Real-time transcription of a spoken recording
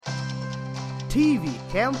TV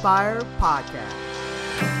Campfire Podcast.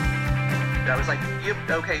 I was like, yep,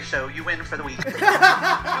 okay, so you win for the week.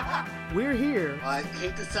 We're here. I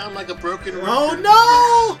hate to sound like a broken record. Oh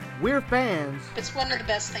no! We're fans. It's one of the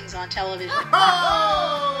best things on television.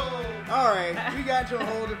 Oh! Alright, we got you a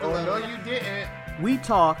hold of the Oh, no, you didn't. We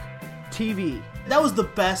talk TV. That was the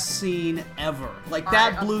best scene ever. Like,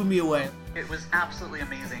 that blew me away. It was absolutely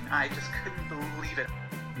amazing. I just couldn't believe it.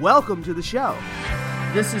 Welcome to the show.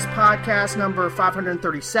 This is podcast number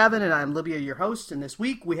 537, and I'm Libya, your host. And this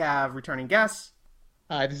week we have returning guests.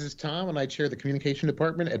 Hi, this is Tom, and I chair the communication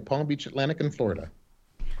department at Palm Beach Atlantic in Florida.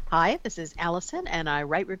 Hi, this is Allison, and I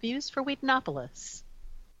write reviews for Wheatonopolis.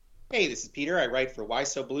 Hey, this is Peter. I write for Why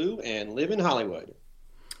So Blue and live in Hollywood.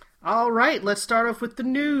 All right, let's start off with the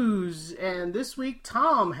news. And this week,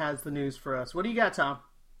 Tom has the news for us. What do you got, Tom?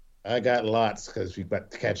 I got lots because we've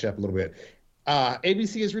got to catch up a little bit.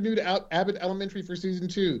 ABC has renewed Abbott Elementary for season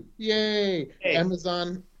 2. Yay! Hey.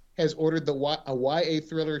 Amazon has ordered a YA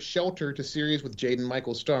thriller Shelter to series with Jaden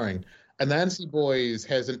Michael starring. Anansi Boys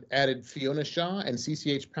has added Fiona Shaw and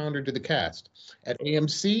CCH Pounder to the cast. At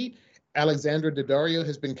AMC, Alexandra Daddario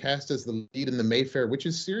has been cast as the lead in the Mayfair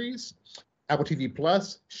Witches series. Apple TV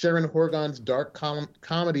Plus, Sharon Horgan's dark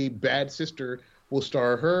comedy Bad Sister will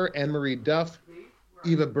star her, Anne-Marie Duff,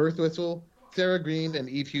 Eva Birtwistle, Sarah Green, and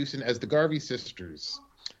Eve Houston as the Garvey sisters.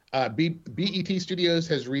 BET Studios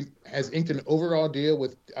has inked an overall deal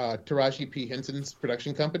with Taraji P. Henson's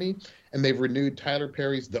production company, and they've renewed Tyler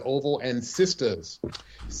Perry's The Oval and Sisters.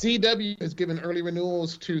 CW has given early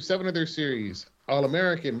renewals to 7 of their series: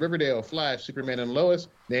 All-American, Riverdale, Flash, Superman and Lois,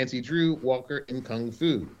 Nancy Drew, Walker, and Kung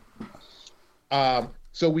Fu.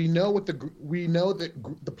 So we know that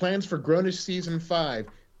the plans for Grownish season 5.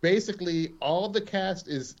 Basically, all the cast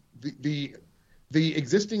is the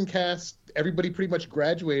existing cast. Everybody pretty much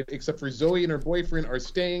graduated except for Zoe and her boyfriend are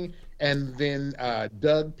staying, and then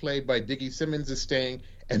Doug, played by Diggy Simmons, is staying,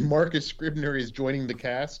 and Marcus Scribner is joining the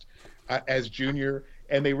cast as Junior.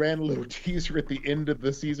 And they ran a little teaser at the end of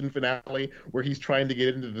the season finale where he's trying to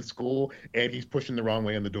get into the school and he's pushing the wrong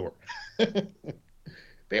way in the door.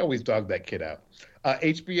 They always dog that kid out.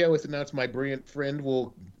 HBO has announced My Brilliant Friend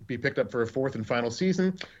will be picked up for a 4th and final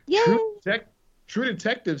season. Yay! True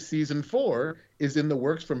Detective Season 4 is in the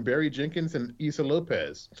works from Barry Jenkins and Issa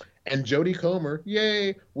Lopez. And Jodie Comer,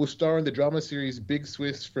 yay, will star in the drama series Big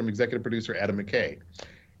Swiss from executive producer Adam McKay.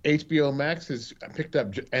 HBO Max has picked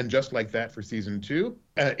up And Just Like That for Season 2.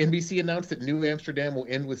 NBC announced that New Amsterdam will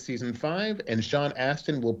end with Season 5, and Sean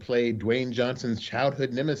Astin will play Dwayne Johnson's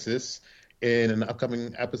childhood nemesis in an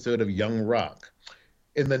upcoming episode of Young Rock.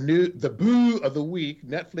 In the boo of the week,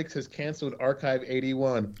 Netflix has canceled Archive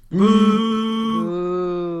 81.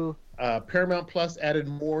 Boo! Paramount Plus added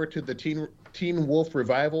more to the Teen Wolf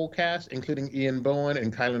revival cast, including Ian Bohen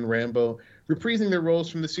and Kylan Rambo, reprising their roles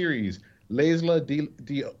from the series. Lesla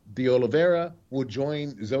de Oliveira will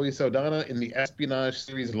join Zoe Saldana in the espionage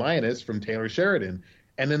series Lioness from Taylor Sheridan.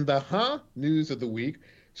 And in the news of the week,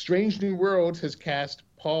 Strange New Worlds has cast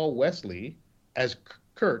Paul Wesley as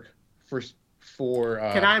Kirk for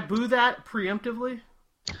Can I boo that preemptively?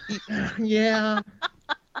 Yeah.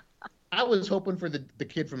 I was hoping for the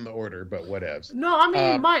kid from The Order, but whatevs. No, I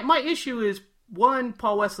mean, my issue is, one,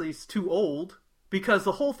 Paul Wesley's too old, because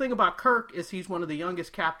the whole thing about Kirk is he's one of the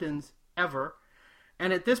youngest captains ever.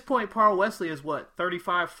 And at this point, Paul Wesley is what,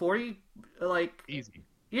 35, 40? Like, easy.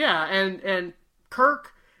 Yeah, and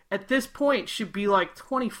Kirk at this point should be like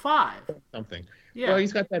 25. Something. Yeah. Well,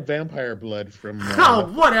 he's got that vampire blood from...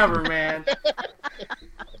 oh, whatever, man.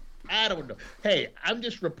 I don't know. Hey, I'm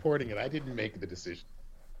just reporting it. I didn't make the decision.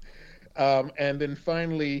 And then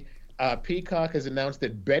finally, Peacock has announced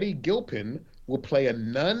that Betty Gilpin will play a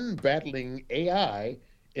nun battling AI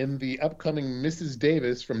in the upcoming Mrs.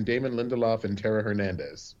 Davis from Damon Lindelof and Tara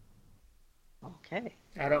Hernandez. Okay.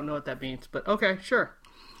 I don't know what that means, but okay, sure.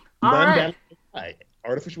 All Nun right. battling AI,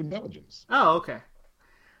 artificial intelligence. Oh, okay.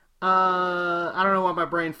 I don't know why my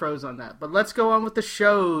brain froze on that, but let's go on with the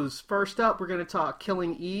shows. First up, we're going to talk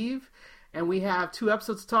Killing Eve, and we have 2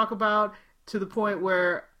 episodes to talk about, to the point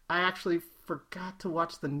where I actually forgot to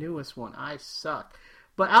watch the newest one. I suck.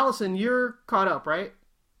 But Allison, you're caught up, right?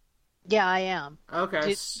 Yeah, I am.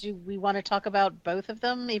 Okay. Do we want to talk about both of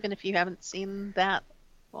them, even if you haven't seen that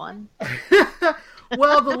one?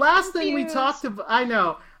 Well, the last thing we talked about, I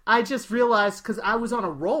know, I just realized, because I was on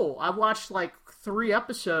a roll. I watched like 3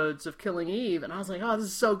 episodes of Killing Eve, and I was like, oh, this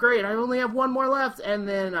is so great. I only have 1 more left, and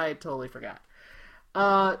then I totally forgot.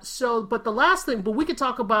 But the last thing, but we could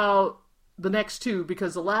talk about the next 2,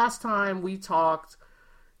 because the last time we talked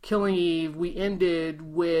Killing Eve, we ended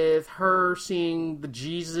with her seeing the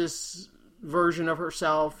Jesus version of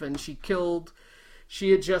herself, and she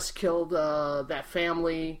had just killed that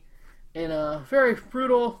family in a very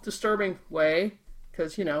brutal, disturbing way,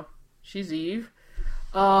 because, she's Eve.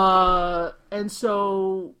 And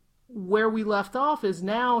so where we left off is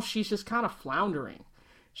now she's just kind of floundering.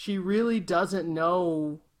 She really doesn't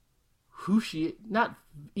know not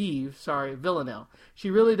Eve, sorry, Villanelle. She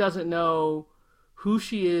really doesn't know who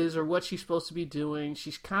she is or what she's supposed to be doing.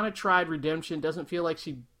 She's kind of tried redemption, doesn't feel like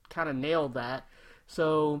she kind of nailed that.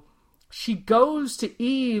 So she goes to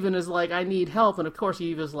Eve and is like, I need help. And of course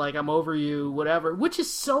Eve is like, I'm over you, whatever, which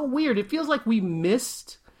is so weird. It feels like we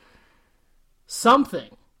missed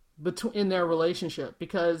something in their relationship,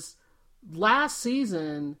 because last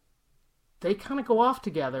season they kind of go off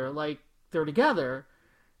together, like they're together.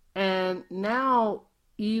 And now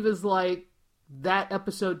Eve is like, that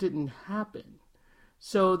episode didn't happen.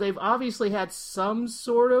 So they've obviously had some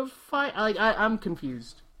sort of fight. Like, I'm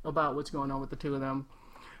confused about what's going on with the two of them.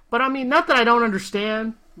 But I mean, not that I don't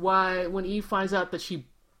understand why when Eve finds out that she,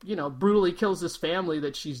 brutally kills this family,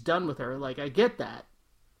 that she's done with her. Like, I get that.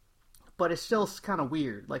 But it's still kind of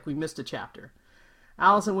weird. Like, we missed a chapter.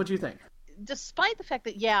 Allison, what'd you think? Despite the fact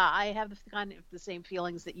that, I have kind of the same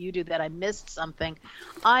feelings that you do, that I missed something,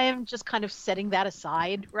 I am just kind of setting that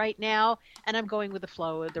aside right now, and I'm going with the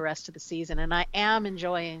flow of the rest of the season, and I am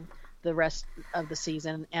enjoying the rest of the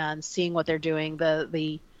season and seeing what they're doing.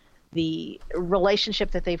 The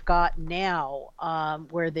relationship that they've got now,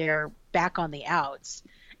 where they're back on the outs,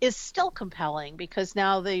 is still compelling, because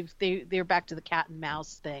now they're back to the cat and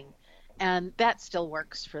mouse thing, and that still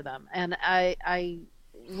works for them. And I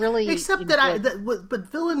really, except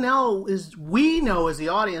but Villanelle we know as the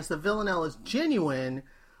audience that Villanelle is genuine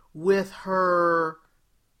with her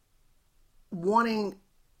wanting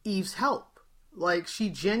Eve's help. Like, she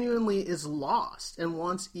genuinely is lost and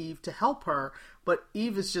wants Eve to help her, but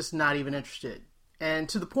Eve is just not even interested. And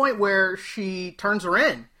to the point where she turns her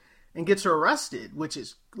in and gets her arrested, which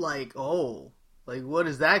is like, what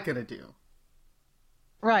is that going to do?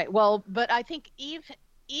 Right. Well, but I think Eve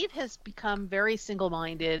has become very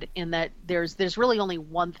single-minded in that there's really only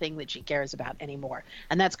one thing that she cares about anymore,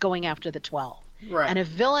 and that's going after the 12. Right. And if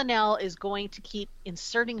Villanelle is going to keep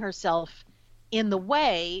inserting herself in the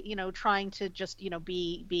way, trying to just,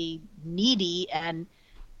 be needy and,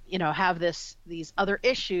 have these other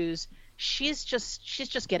issues, she's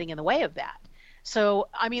just getting in the way of that. So,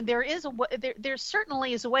 I mean, there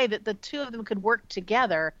certainly is a way that the two of them could work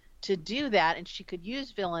together to do that, and she could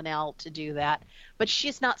use Villanelle to do that, but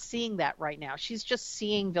she's not seeing that right now. She's just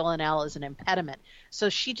seeing Villanelle as an impediment. So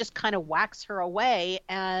she just kind of whacks her away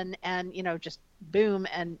and just boom,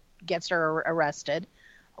 and gets her arrested.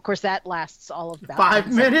 Of course, that lasts all of about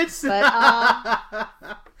 5 minutes. But I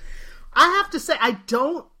have to say, I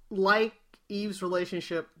don't like Eve's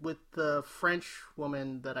relationship with the French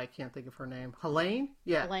woman that I can't think of her name. Helene?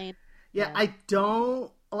 Yeah. Helene. Yeah, I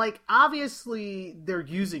don't, obviously they're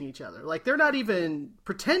using each other. Like, they're not even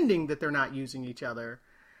pretending that they're not using each other.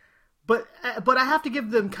 But I have to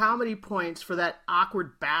give them comedy points for that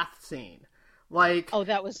awkward bath scene. Like, oh,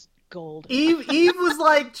 that was gold. Eve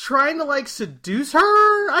was trying to seduce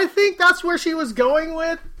her. I think that's where she was going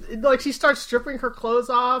with. She starts stripping her clothes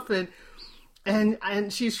off and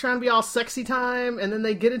she's trying to be all sexy time, and then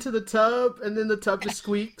they get into the tub, and then the tub just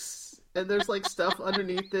squeaks, and there's stuff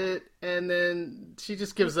underneath it, and then she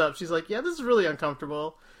just gives up. She's like, yeah, this is really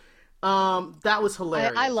uncomfortable. That was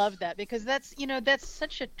hilarious. I love that, because that's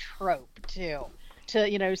such a trope too.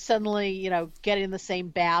 To, suddenly, get in the same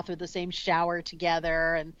bath or the same shower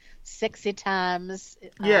together, and sexy times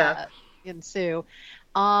ensue.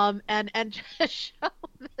 And just show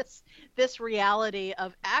this reality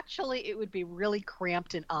of, actually, it would be really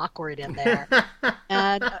cramped and awkward in there.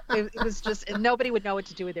 And it was just, and nobody would know what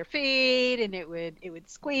to do with their feet, and it would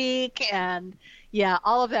squeak, and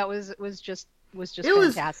all of that was just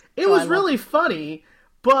fantastic. It was really funny,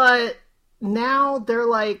 but now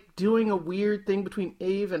they're doing a weird thing between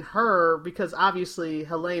Eve and her, because obviously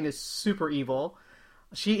Helene is super evil.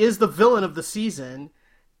 She is the villain of the season.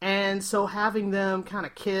 And so having them kind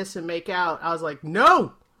of kiss and make out, I was like,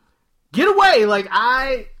 no, get away.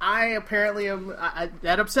 I apparently am,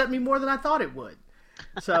 that upset me more than I thought it would.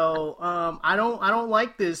 So, I don't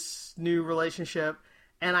like this new relationship.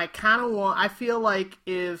 And I feel like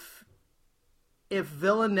if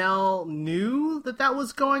Villanelle knew that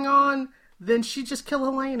was going on, then she'd just kill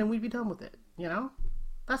Helene and we'd be done with it,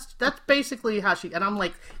 That's basically how and I'm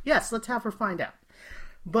like, yes, let's have her find out.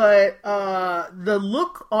 But the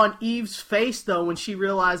look on Eve's face, though, when she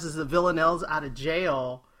realizes that Villanelle's out of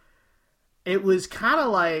jail, it was kind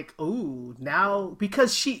of like, ooh, now,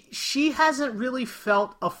 because she hasn't really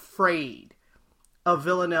felt afraid of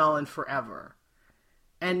Villanelle in forever.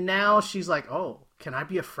 And now she's like, oh, can I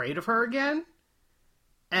be afraid of her again?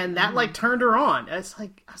 And that like turned her on. I was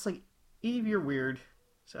like, Eve, you're weird.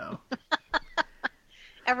 So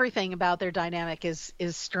everything about their dynamic is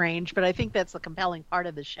strange, but I think that's the compelling part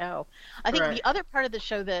of the show. I think the other part of the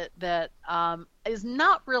show that is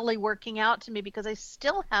not really working out to me, because I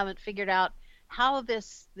still haven't figured out how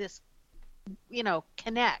this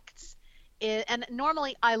connects. And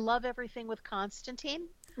normally I love everything with Constantine,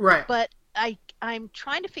 right? But I'm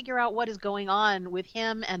trying to figure out what is going on with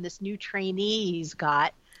him and this new trainee he's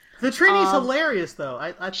got. The trainee's hilarious, though.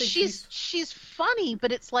 I think she's funny,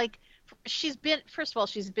 but it's like she's been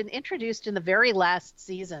introduced in the very last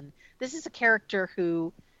season. This is a character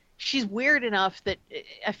who she's weird enough that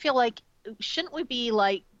I feel like shouldn't we be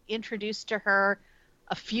like introduced to her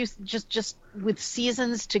a few just with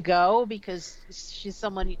seasons to go, because she's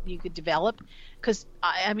someone you could develop. Because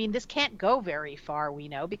I mean, this can't go very far, we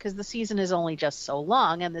know, because the season is only just so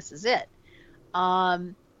long, and this is it.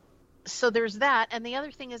 So there's that, and the other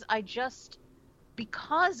thing is,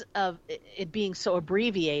 because of it being so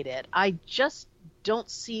abbreviated, I just don't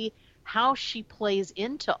see how she plays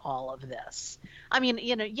into all of this. I mean,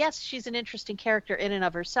 yes, she's an interesting character in and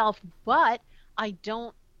of herself, but I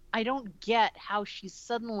don't get how she's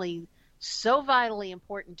suddenly so vitally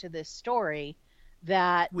important to this story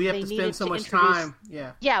that we have to spend so much time.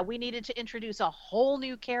 Yeah, we needed to introduce a whole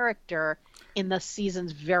new character in the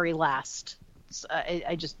season's very last.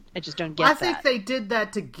 I just don't get that. I think they did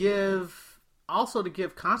that to give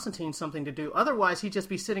Constantine something to do. Otherwise, he'd just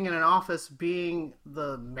be sitting in an office being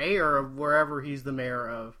the mayor of wherever he's the mayor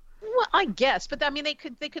of. Well, I guess, but I mean,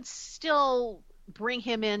 they could still bring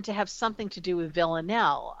him in to have something to do with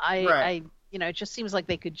Villanelle. It just seems like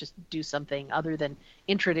they could just do something other than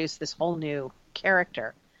introduce this whole new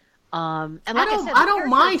character. And like I don't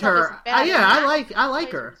mind her. I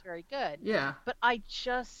like her. It's very good. Yeah. But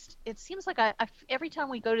it seems like I every time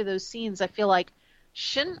we go to those scenes, I feel like,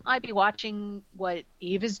 shouldn't I be watching what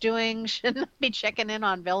Eve is doing? Shouldn't I be checking in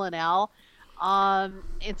on Villanelle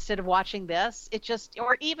instead of watching this?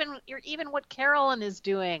 Or even what Carolyn is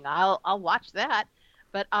doing. I'll watch that.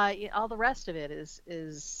 But all the rest of it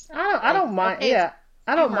is I don't mind. Okay, yeah,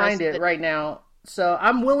 I don't mind it right now. So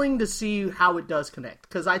I'm willing to see how it does connect,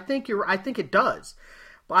 because I think it does,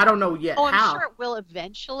 but I don't know yet. Oh, I'm sure it will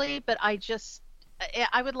eventually, but I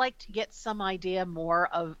would like to get some idea more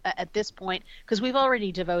of at this point, because we've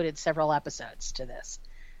already devoted several episodes to this.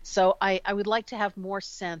 So I would like to have more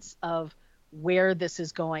sense of where this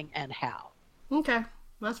is going and how. Okay,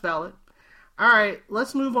 that's valid. All right,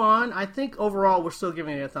 let's move on. I think overall we're still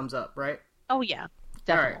giving it a thumbs up, right? Oh yeah,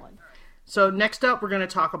 definitely. All right. So next up, we're going to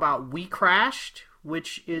talk about We Crashed,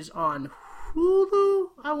 which is on Hulu,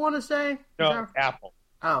 I want to say. No, Apple.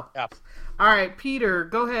 Oh. Apple. All right, Peter,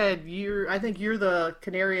 go ahead. I think you're the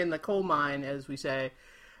canary in the coal mine, as we say.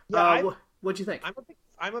 Yeah, what'd you think?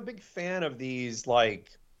 I'm a big fan of these, like,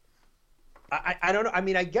 I don't know. I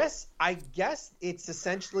mean, I guess it's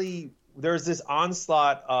essentially, there's this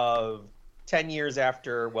onslaught of 10 years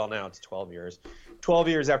after, well, now it's 12 years. 12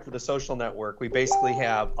 years after The Social Network, we basically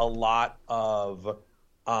have a lot of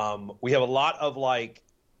like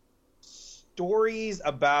stories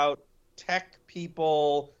about tech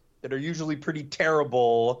people that are usually pretty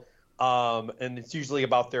terrible, and it's usually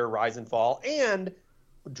about their rise and fall. And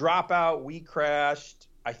Dropout, We Crashed,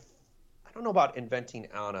 I don't know about Inventing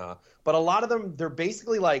Anna, but a lot of them, they're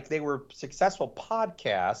basically like, they were successful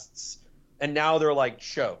podcasts and now they're like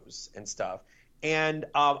shows and stuff. And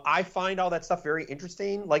I find all that stuff very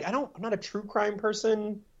interesting. Like, I'm not a true crime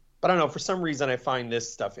person, but I don't know, for some reason I find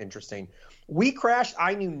this stuff interesting. We Crashed,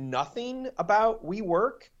 I knew nothing about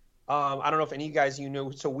WeWork. I don't know if any of you guys know.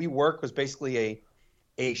 So WeWork was basically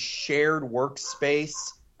a shared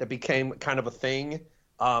workspace that became kind of a thing,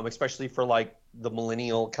 especially for like the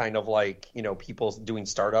millennial kind of like, people doing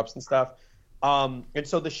startups and stuff. And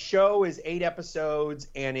so the show is 8 episodes,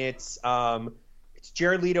 and it's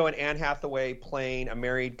Jared Leto and Anne Hathaway playing a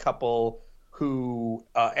married couple who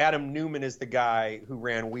Adam Newman is the guy who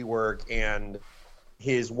ran WeWork, and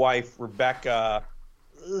his wife Rebecca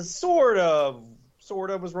sort of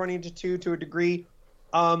was running into two to a degree.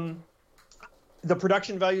 The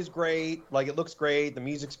production value is great. Like, it looks great. The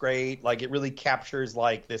music's great. Like, it really captures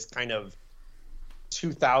like this kind of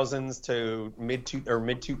 2000s to mid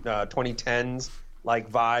 2010s like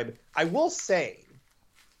vibe. I will say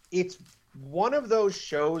it's one of those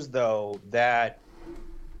shows though that,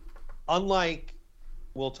 unlike,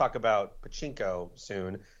 we'll talk about Pachinko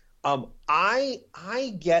soon, I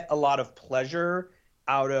get a lot of pleasure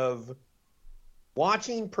out of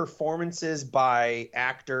watching performances by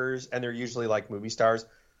actors, and they're usually like movie stars,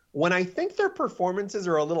 when I think their performances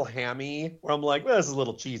are a little hammy, where I'm like, well, this is a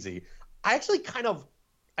little cheesy, I actually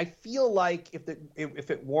I feel like if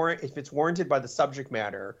it's warranted by the subject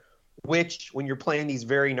matter, which when you're playing these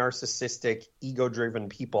very narcissistic, ego-driven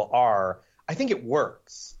people are, I think it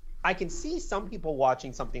works. I can see some people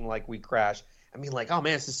watching something like We Crash and being like, oh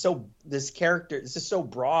man, this is so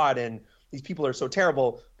broad and these people are so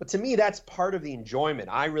terrible. But to me, that's part of the enjoyment.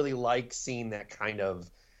 I really like seeing that kind of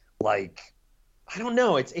like, I don't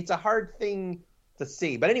know, it's a hard thing to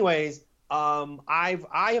see. But anyways, I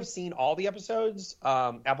have seen all the episodes.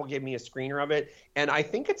 Apple gave me a screener of it, and I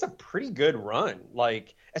think it's a pretty good run.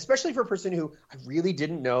 Like, especially for a person who I really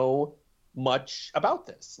didn't know much about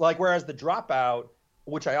this. Like, whereas The Dropout,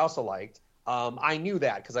 which I also liked, I knew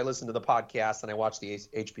that because I listened to the podcast and I watched the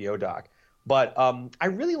HBO doc. But I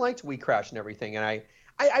really liked We Crash and everything. And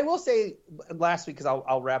I will say last week, because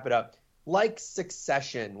I'll wrap it up, like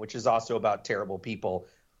Succession, which is also about terrible people,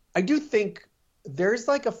 I do think there's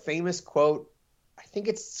like a famous quote, I think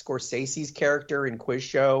it's Scorsese's character in Quiz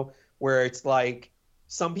Show, where it's like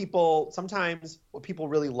sometimes what people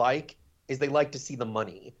really like is they like to see the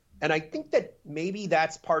money. And I think that maybe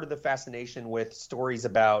that's part of the fascination with stories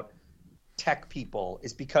about tech people,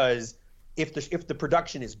 is because if the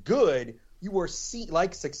production is good, you are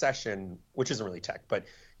like Succession, which isn't really tech, but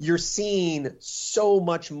you're seeing so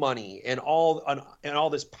much money and all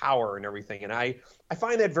this power and everything. And I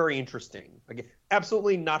find that very interesting. Again,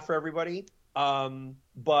 absolutely not for everybody.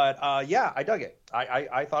 But yeah, I dug it.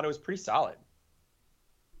 I thought it was pretty solid.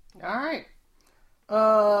 All right.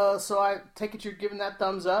 So I take it you're giving that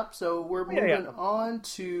thumbs up. So we're moving on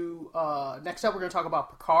to next up. We're going to talk about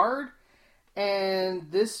Picard, and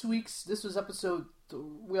this was episode.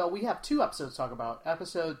 Well, we have 2 episodes to talk about.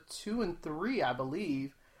 Episode 2 and 3, I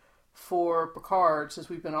believe, for Picard, since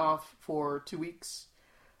we've been off for 2 weeks,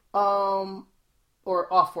 or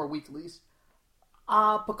off for a week at least.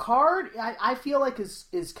 Picard, I feel like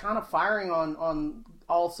is kind of firing on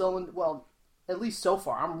all cylinders. Well, at least so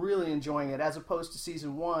far, I'm really enjoying it, as opposed to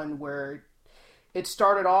season 1, where it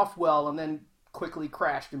started off well and then quickly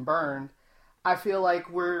crashed and burned. I feel like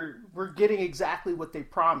we're getting exactly what they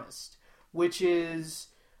promised, which is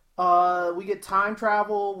we get time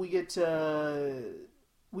travel, we get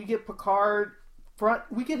Picard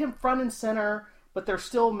we get him front and center, but they're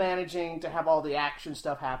still managing to have all the action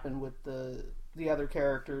stuff happen with the other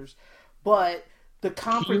characters. But the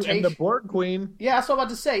confrontation and the Borg Queen. Yeah, that's what I'm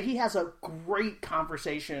about to say. He has a great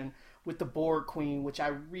conversation with the Borg Queen, which I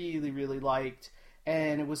really, really liked,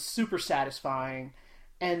 and it was super satisfying.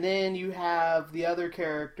 And then you have the other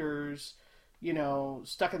characters,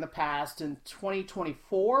 stuck in the past in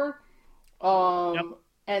 2024.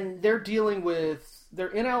 And they're in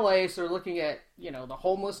LA, so they're looking at, the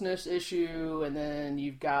homelessness issue, and then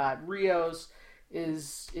you've got Rios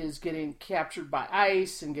is getting captured by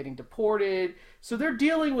ICE and getting deported. So they're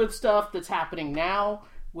dealing with stuff that's happening now,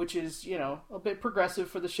 which is, a bit progressive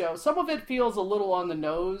for the show. Some of it feels a little on the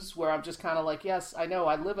nose, where I'm just kind of like, yes, I know,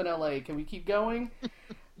 I live in LA. Can we keep going?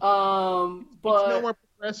 But it's no more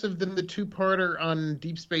progressive than the 2-parter on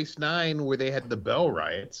Deep Space Nine, where they had the Bell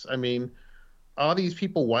riots. I mean, all these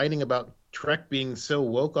people whining about Trek being so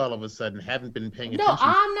woke all of a sudden haven't been paying attention. No,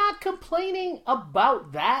 I'm not complaining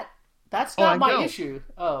about that. That's not my issue.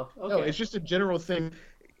 Oh, okay. No, it's just a general thing.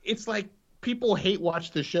 It's like people hate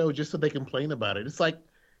watch the show just so they complain about it. It's like,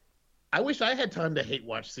 I wish I had time to hate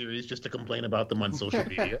watch series just to complain about them on social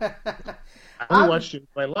media. I only watch it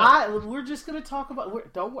by love. We're just going to talk about.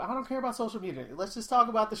 I don't care about social media. Let's just talk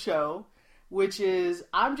about the show, which is,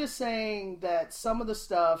 I'm just saying that some of the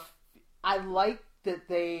stuff, I like that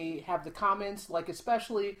they have the comments, like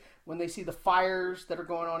especially when they see the fires that are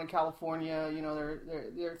going on in California.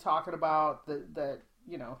 They're talking about that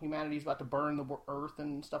humanity's about to burn the earth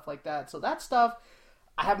and stuff like that. So that stuff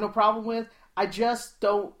I have no problem with. I just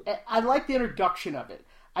don't. I like the introduction of it.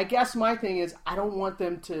 I guess my thing is, I don't want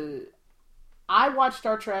them to. I watch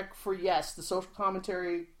Star Trek for, yes, the social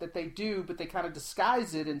commentary that they do, but they kind of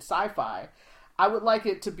disguise it in sci-fi. I would like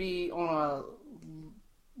it to be on a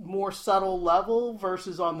more subtle level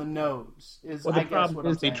versus on the nose. The problem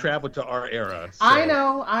is they traveled to our era. So I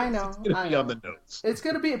know. It's going to be on the nose. It's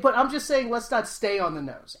going to be, but I'm just saying, let's not stay on the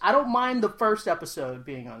nose. I don't mind the first episode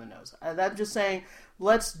being on the nose. I'm just saying,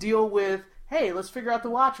 let's deal with, hey, let's figure out the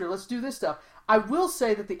Watcher. Let's do this stuff. I will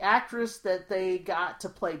say that the actress that they got to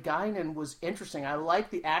play Guinan was interesting. I like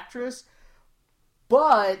the actress,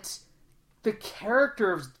 but the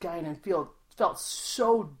character of Guinan felt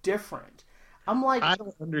so different. I'm like, I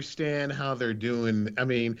don't understand how they're doing. I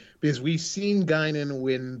mean, because we've seen Guinan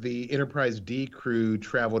when the Enterprise D crew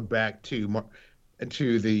traveled back to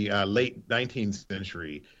the late 19th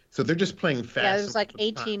century. So they're just playing fast. Yeah, it was like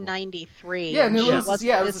 1893. Yeah, and it was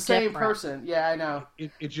the same different. person. Yeah, I know.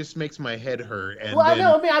 It just makes my head hurt. And well, I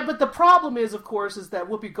know. I mean, but the problem is, of course, is that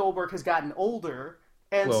Whoopi Goldberg has gotten older,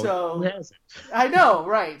 and so who hasn't? I know,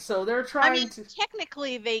 right? So they're trying to.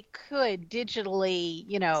 Technically, they could digitally,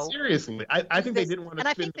 Seriously, I think they didn't want to. And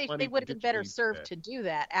I think they would have been better served to do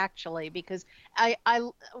that, actually, because I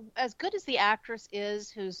as good as the actress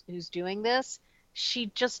is who's doing this, she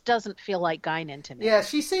just doesn't feel like Guinan to me. Yeah,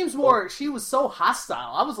 she seems more. She was so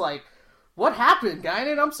hostile. I was like, "What happened,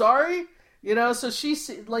 Guinan? I'm sorry." So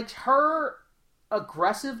she's like, her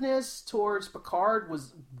aggressiveness towards Picard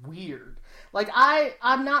was weird. Like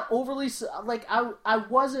I'm not overly like I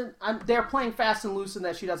wasn't. They're playing fast and loose in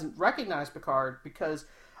that she doesn't recognize Picard, because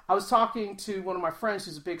I was talking to one of my friends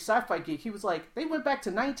who's a big sci-fi geek. He was like, they went back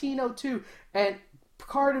to 1902 and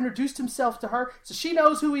Picard introduced himself to her, so she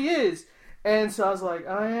knows who he is. And so I was like,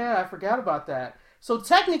 oh yeah, I forgot about that. So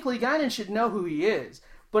technically, Guinan should know who he is.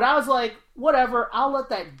 But I was like, whatever, I'll let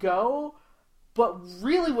that go. But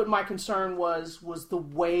really what my concern was the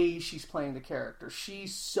way she's playing the character.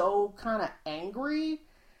 She's so kind of angry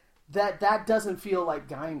that doesn't feel like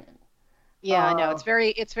Guinan. Yeah, I know.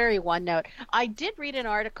 It's very one note. I did read an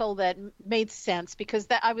article that made sense, because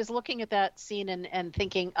I was looking at that scene and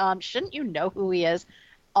thinking, shouldn't you know who he is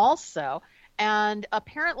also? And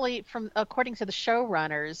apparently, according to the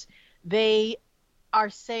showrunners, they are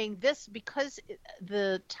saying this because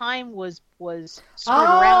the time was screwed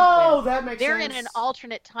around with. That makes They're sense. in an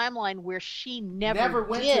alternate timeline where she never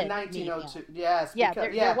went did to 1902. Yes. Yeah,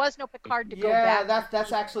 because, there was no Picard to go back. Yeah,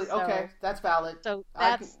 that's actually okay. That's valid. So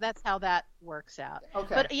that's how that works out.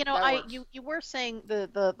 Okay. But you were saying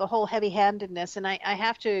the whole heavy-handedness, and I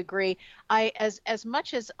have to agree. As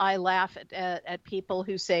much as I laugh at people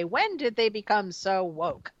who say, when did they become so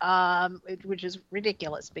woke? Which is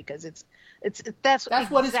ridiculous, because that's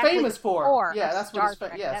what it's famous for. Yeah, that's what it's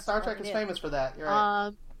Star Trek is famous for that. You're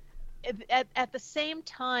right. At the same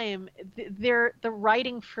time, the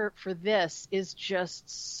writing for this is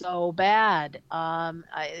just so bad.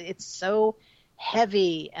 It's so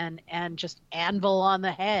heavy and just anvil on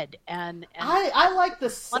the head, and I like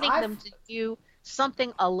wanting them to do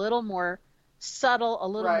something a little more subtle, a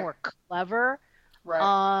little more clever,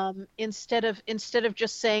 right? Instead of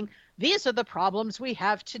just saying, these are the problems we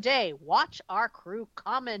have today. Watch our crew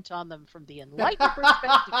comment on them from the enlightened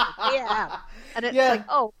perspective they have. And it's like,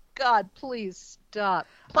 oh God, please stop.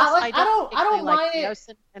 Plus, I don't like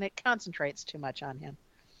Yosin, and it concentrates too much on him.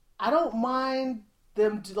 I don't mind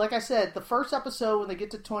them. Like I said, the first episode when they get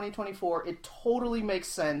to 2024, it totally makes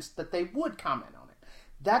sense that they would comment on it.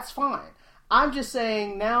 That's fine. I'm just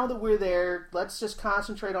saying, now that we're there, let's just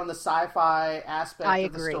concentrate on the sci-fi aspect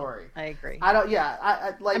of the story. I agree. I don't. Yeah.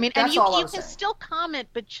 I like. I mean, that's and you all can still comment,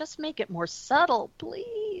 but just make it more subtle,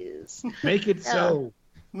 please. Make it so.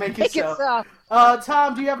 Make it so.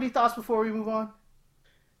 Tom, do you have any thoughts before we move on?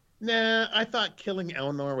 Nah, I thought killing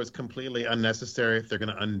Elnor was completely unnecessary. If they're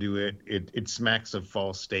going to undo it, it smacks of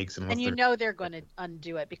false stakes. And they're going to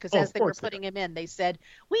undo it, because as they were putting him in, they said,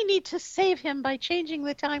 we need to save him by changing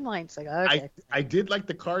the timeline. It's like, okay. I did like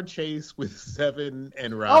the car chase with Seven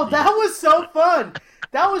and Robbie. Oh, that was so fun.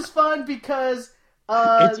 That was fun because...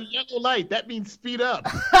 it's a yellow light. That means speed up.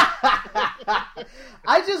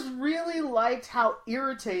 I just really liked how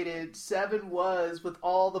irritated Seven was with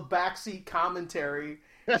all the backseat commentary.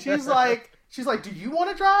 She's like, do you want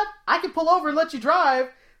to drive? I can pull over and let you drive.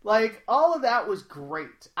 Like, all of that was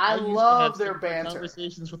great. I love their banter.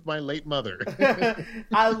 Conversations with my late mother.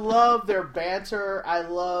 I love their banter. I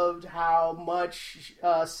loved how much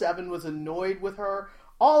Seven was annoyed with her.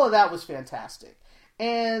 All of that was fantastic.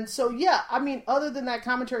 And so, yeah, I mean, other than that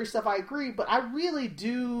commentary stuff, I agree. But I really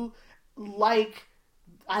do like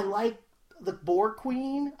the Borg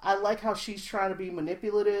Queen. I like how she's trying to be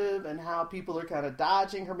manipulative and how people are kind of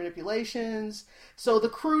dodging her manipulations. So the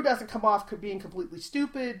crew doesn't come off being completely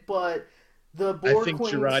stupid, but the Borg Queen... I think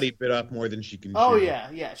Girardi bit off more than she can chew. Oh,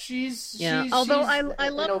 yeah. She's Although I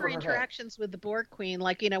love her interactions with the Borg Queen.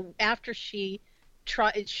 Like, after she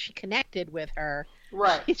connected with her,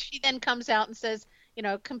 right? She then comes out and says,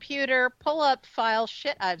 computer, pull up file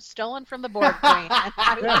shit I've stolen from the Borg Queen.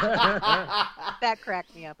 That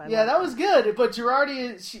cracked me up. That was good. But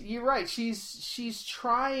Girardi, you're right. She's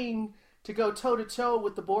trying to go toe-to-toe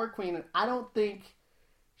with the Borg Queen, and I don't think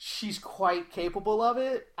she's quite capable of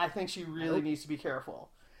it. I think she really needs to be careful.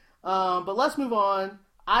 But let's move on.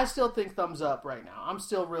 I still think thumbs up right now. I'm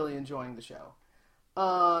still really enjoying the show.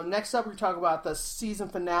 Next up, we're talking about the season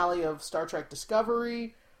finale of Star Trek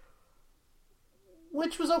Discovery,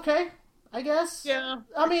 which was okay, I guess. Yeah.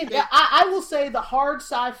 I mean, I will say the hard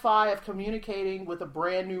sci-fi of communicating with a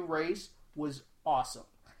brand new race was awesome.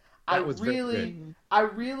 I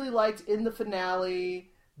really liked in the finale,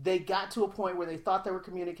 they got to a point where they thought they were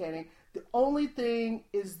communicating. The only thing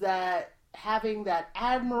is that having that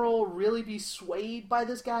admiral really be swayed by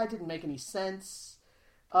this guy didn't make any sense.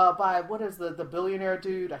 By, what is the billionaire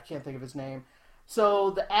dude? I can't think of his name.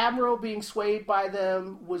 So the admiral being swayed by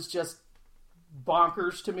them was just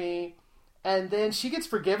bonkers to me. And then she gets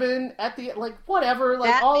forgiven at the, like, whatever. Like,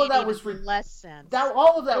 that all of that made was less sense.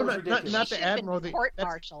 all of that was ridiculous. Not the admiral.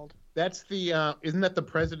 Court-martialed. That's the. Isn't that the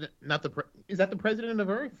president? Is that the president of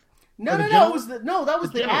Earth? No. That was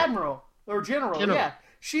the admiral or general. Yeah,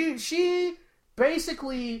 she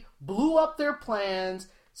basically blew up their plans,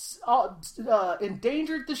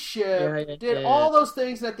 endangered the ship, did all those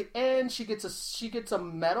things. And at the end, she gets a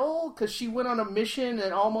medal because she went on a mission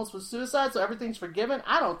and almost was suicide. So everything's forgiven.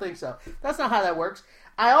 I don't think so. That's not how that works.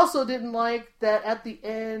 I also didn't like that at the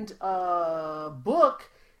end. Book.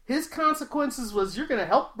 His consequences was you're going to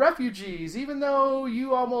help refugees, even though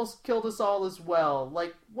you almost killed us all as well.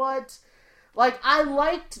 Like, what? Like, I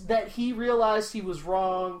liked that he realized he was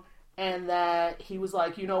wrong and that he was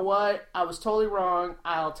like, you know what? I was totally wrong.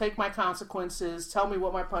 I'll take my consequences. Tell me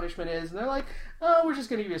what my punishment is. And they're like, oh, we're just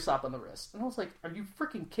going to give you a slap on the wrist. And I was like, are you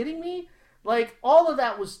freaking kidding me? Like, all of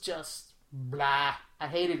that was just blah. I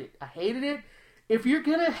hated it. If you're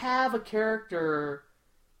going to have a character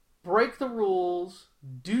break the rules,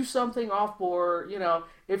 do something off board,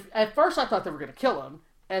 if at first I thought they were going to kill him,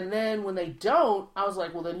 and then when they don't, I was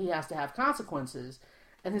like, well, then he has to have consequences,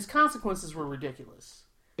 and his consequences were ridiculous.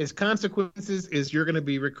 His consequences is you're going to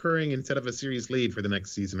be recurring instead of a series lead for the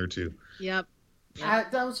next season or two. Yep.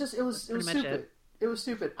 That was just it was stupid. It was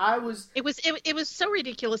stupid. It was so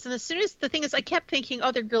ridiculous. And as soon as the thing is, I kept thinking,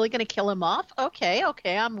 oh, they're really going to kill him off. Okay,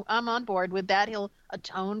 I'm on board with that. He'll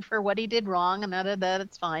atone for what he did wrong, and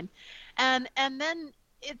that's fine. And then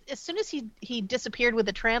as soon as he disappeared with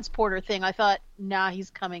the transporter thing, I thought, nah,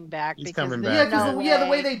 he's coming back. He's coming back. The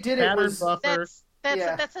way they did it was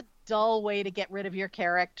that's a dull way to get rid of your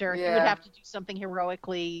character. Yeah. You would have to do something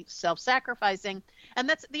heroically self-sacrificing. And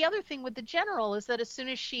that's the other thing with the general is that as soon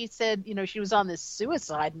as she said, she was on this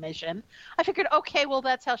suicide mission, I figured, okay, well,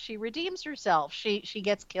 that's how she redeems herself. She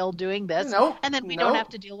gets killed doing this, and then we don't have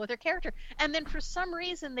to deal with her character. And then for some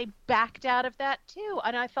reason they backed out of that too.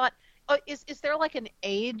 And I thought, is there like an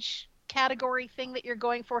age category thing that you're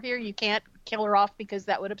going for here? You can't kill her off because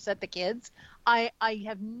that would upset the kids. I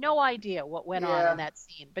have no idea what went on in that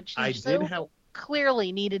scene, but she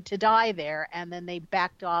clearly needed to die there, and then they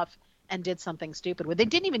backed off and did something stupid with it. They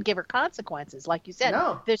didn't even give her consequences, like you said.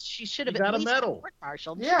 No. She should have at least a medal.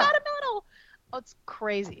 Court-martialed. Yeah. She got a medal. Oh, it's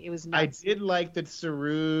crazy. It was nuts. I did like that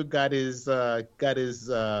Saru got his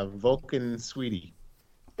Vulcan sweetie.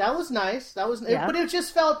 That was nice. But it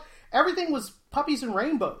just felt everything was puppies and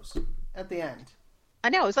rainbows at the end. I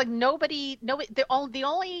know. It's like nobody. The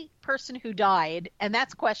only person who died, and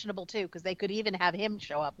that's questionable too, because they could even have him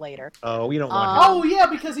show up later. Oh, we don't want him.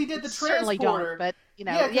 Because he did the Certainly transporter. don't, but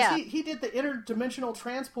he did the interdimensional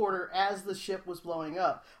transporter as the ship was blowing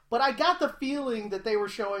up. But I got the feeling that they were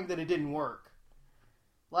showing that it didn't work.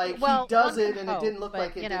 Like, he does it, and it didn't look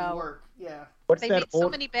like it didn't work. Yeah. They made so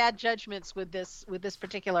many bad judgments with this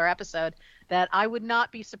particular episode that I would not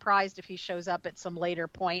be surprised if he shows up at some later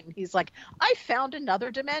point and he's like, I found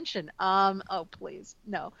another dimension. Oh, please.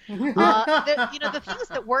 No. The things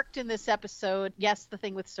that worked in this episode, yes, the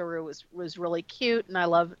thing with Saru was really cute, and I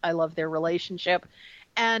love their relationship.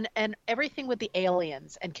 And everything with the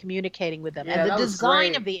aliens and communicating with them and the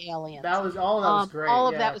design of the aliens. That was great. All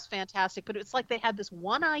of that was fantastic. But it's like they had this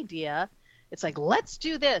one idea. It's like, let's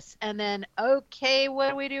do this. And then, okay, what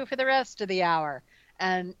do we do for the rest of the hour?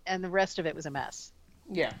 And the rest of it was a mess.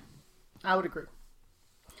 Yeah, I would agree.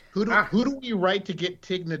 Who do we write to get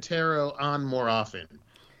Tig Notaro on more often?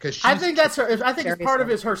 I think that's her. I think it's part of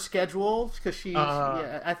it is her schedule, because she's.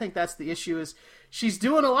 I think that's the issue. Is she's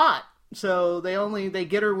doing a lot, so they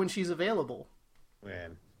get her when she's available.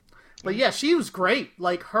 Man, but yeah, she was great.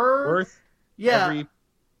 Like her worth every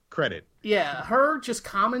credit. Yeah, her just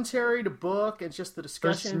commentary to book and just the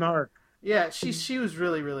discussion. Her snark. Yeah, she was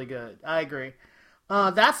really, really good. I agree.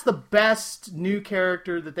 That's the best new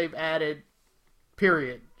character that they've added.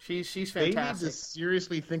 Period. She's fantastic. They need to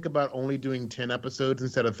seriously think about only doing 10 episodes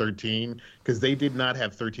instead of 13, because they did not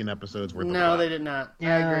have 13 episodes worth of No, they did not.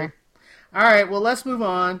 Yeah. I agree. All right, well, let's move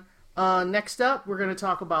on. Next up, we're going to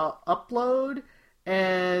talk about Upload,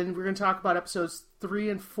 and we're going to talk about episodes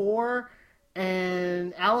 3 and 4.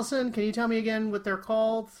 And Allison, can you tell me again what they're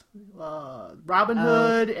called? Robin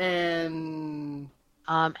Hood and...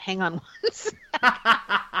 Hang on once.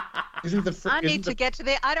 I need to get to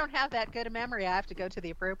the... I don't have that good a memory. I have to go to the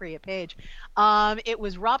appropriate page. It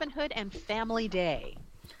was Robin Hood and Family Day.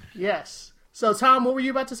 Yes. So, Tom, what were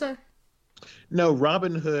you about to say? No,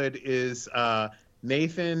 Robin Hood is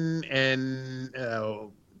Nathan and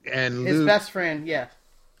his Luke best friend. Yeah,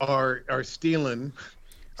 are stealing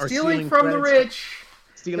from the rich.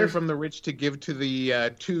 Stealing from the rich to give to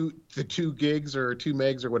the two gigs or two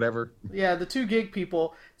megs or whatever. Yeah, the 2 gig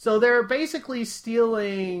people. So they're basically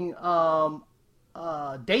stealing data.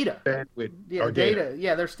 Bandwidth. Yeah, data.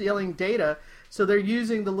 Yeah, they're stealing data. So they're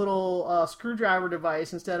using the little screwdriver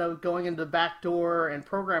device instead of going into the back door and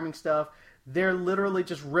programming stuff. They're literally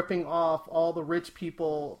just ripping off all the rich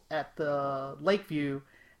people at the Lakeview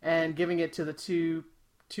and giving it to the two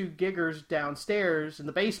giggers downstairs in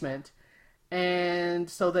the basement, and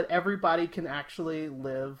so that everybody can actually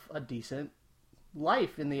live a decent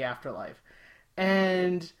life in the afterlife.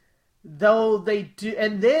 And though they do,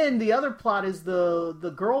 and then the other plot is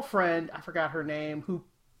the girlfriend, I forgot her name, who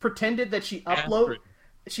pretended that she uploaded.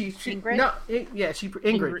 Ingrid? No,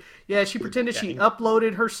 Ingrid. Yeah, she pretended she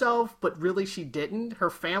uploaded herself, but really she didn't.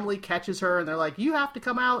 Her family catches her, and they're like, "You have to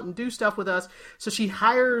come out and do stuff with us." So she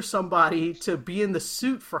hires somebody to be in the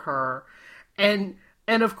suit for her, and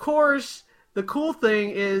of course, the cool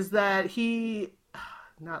thing is that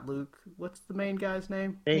not Luke. What's the main guy's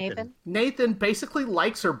name? Nathan. Nathan basically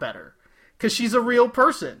likes her better because she's a real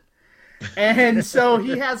person. And so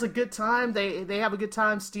he has a good time. They have a good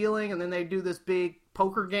time stealing, and then they do this big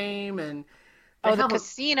poker game, and the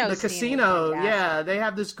casino. The casino, yeah. They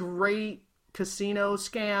have this great casino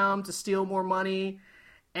scam to steal more money,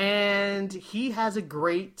 and he has a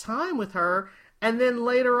great time with her. And then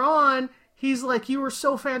later on, he's like, "You were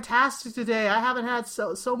so fantastic today. I haven't had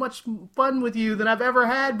so much fun with you than I've ever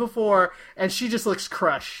had before." And she just looks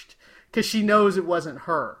crushed because she knows it wasn't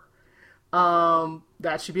her.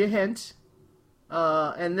 That should be a hint.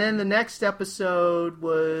 And then the next episode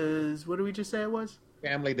was, what did we just say it was?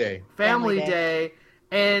 Family Day. Family Day.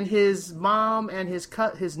 And his mom and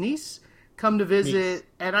his niece come to visit.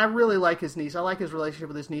 And I really like his niece. I like his relationship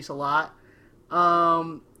with his niece a lot.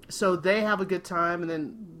 So they have a good time. And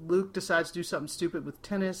then Luke decides to do something stupid with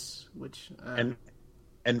tennis, which... and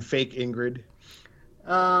fake Ingrid.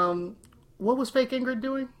 What was fake Ingrid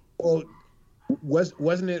doing? Well...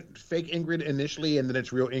 Wasn't it fake Ingrid initially, and then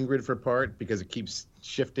it's real Ingrid for part because it keeps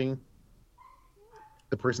shifting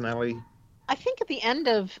the personality? I think at the end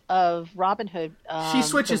of Robin Hood, she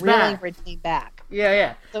switches the real back. Ingrid came back.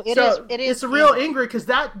 Yeah. So it is. It's a real Ingrid because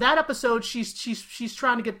that episode she's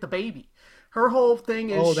trying to get the baby. Her whole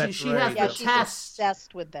thing is she has the she's test.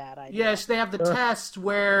 Obsessed with that idea. Yes, they have the test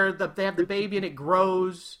where they have the baby and it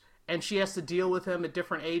grows, and she has to deal with him at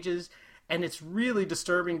different ages. And it's really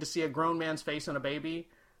disturbing to see a grown man's face on a baby.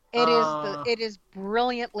 It is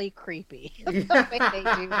brilliantly creepy the way they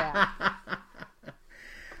do that.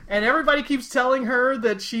 And everybody keeps telling her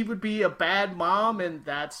that she would be a bad mom, and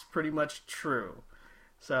that's pretty much true.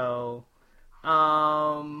 So,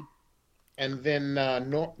 and then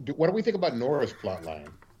what do we think about Nora's plotline?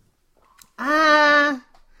 I'm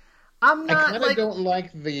not. I kind of don't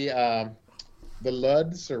like the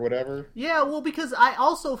Luds or whatever. Yeah, well, because I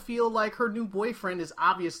also feel like her new boyfriend is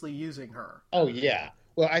obviously using her. Oh, yeah.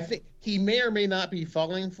 Well, I think he may or may not be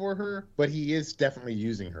falling for her, but he is definitely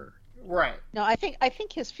using her. Right. No, I think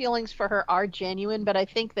his feelings for her are genuine, but I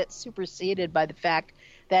think that's superseded by the fact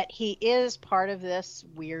that he is part of this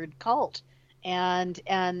weird cult. And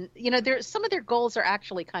you know, some of their goals are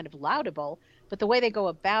actually kind of laudable, but the way they go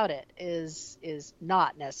about it is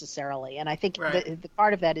not necessarily. And I think the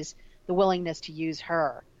part of that is the willingness to use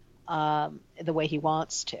her the way he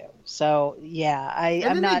wants to. So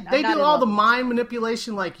yeah, they do all the mind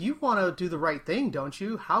manipulation. Like, you want to do the right thing, don't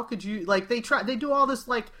you? How could you? Like, they do all this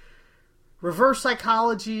like reverse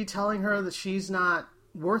psychology, telling her that she's not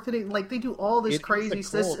worth it. Like, they do all this crazy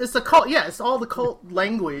stuff. It's a cult. Yeah, it's all the cult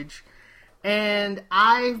language. And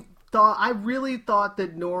I really thought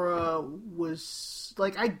that Nora was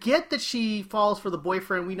like, I get that she falls for the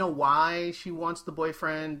boyfriend. We know why she wants the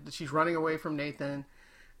boyfriend. That she's running away from Nathan.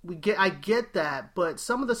 I get that, but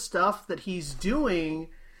some of the stuff that he's doing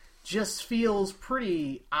just feels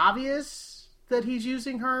pretty obvious that he's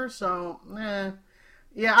using her. So,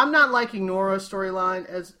 yeah, I'm not liking Nora's storyline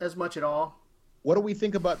as much at all. What do we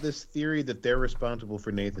think about this theory that they're responsible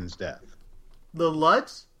for Nathan's death? The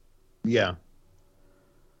Luds? Yeah.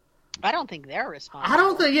 I don't think they're responsible. I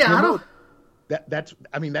don't think. Yeah, I don't.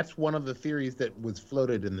 That's one of the theories that was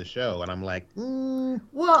floated in the show, and I'm like, well,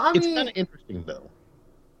 it's kind of interesting though.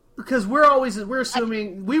 Because we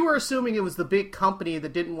were assuming it was the big company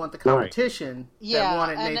that didn't want the competition that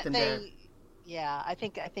wanted Nathan dead. Yeah, I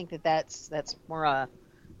think that's more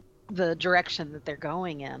the direction that they're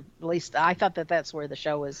going in. At least I thought that's where the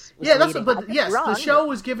show was leading. The show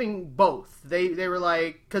was giving both. They were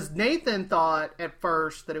like, because Nathan thought at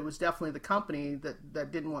first that it was definitely the company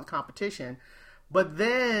that didn't want competition, but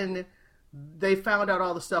then they found out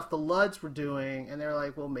all the stuff the Ludds were doing, and they're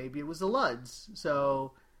like, well, maybe it was the Ludds.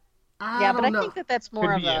 So I don't know. I think that's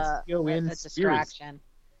more of a distraction.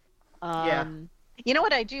 You know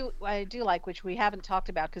what I do like, which we haven't talked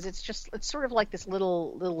about, because it's sort of like this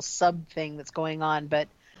little sub thing that's going on, but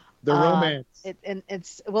the romance.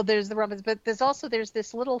 There's the romance, but there's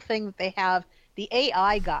this little thing that they have. The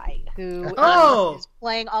AI guy who is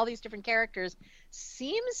playing all these different characters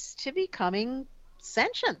seems to be becoming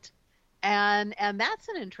sentient, and that's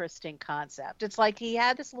an interesting concept. It's like he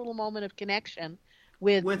had this little moment of connection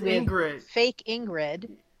with Ingrid, fake Ingrid.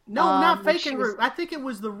 No, not fake Ingrid. I think it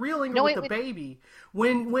was the real Ingrid with the baby.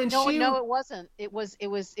 No, it wasn't. It was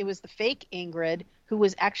the fake Ingrid who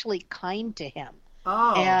was actually kind to him.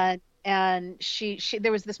 Oh. And she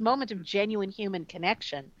there was this moment of genuine human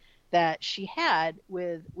connection that she had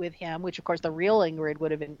with him, which of course the real Ingrid would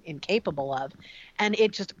have been incapable of, and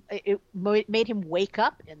it made him wake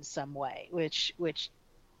up in some way, which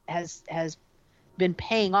has been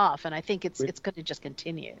paying off, and I think it's going to just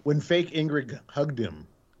continue. When fake Ingrid hugged him.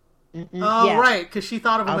 Right, because she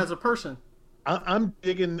thought of him as a person. I'm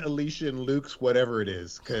digging Alicia and Luke's whatever it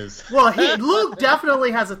is, because Luke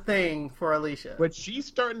definitely has a thing for Alicia, but she's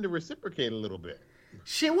starting to reciprocate a little bit.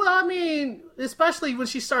 Especially when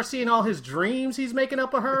she starts seeing all his dreams he's making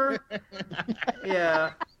up of her.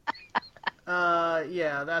 Yeah,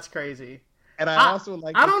 that's crazy. And I also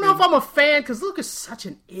like. I don't know if I'm a fan because Luke is such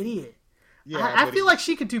an idiot. Yeah, I feel like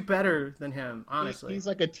she could do better than him, honestly. He's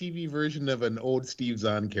like a TV version of an old Steve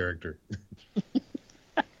Zahn character.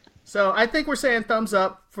 So I think we're saying thumbs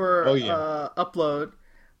up for Upload.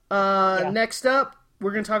 Next up,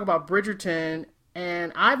 we're going to talk about Bridgerton,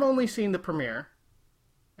 and I've only seen the premiere.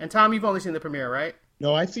 And Tom, you've only seen the premiere, right?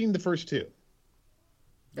 No, I've seen the first two.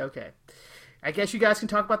 Okay. I guess you guys can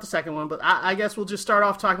talk about the second one, but I guess we'll just start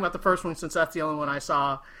off talking about the first one since that's the only one I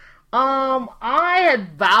saw. I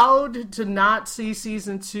had vowed to not see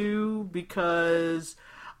season 2 because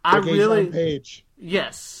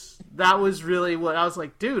yes, that was really what I was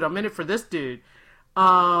like, dude, I'm in it for this dude.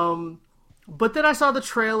 But then I saw the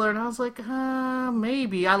trailer and I was like,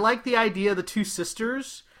 maybe. I like the idea of the two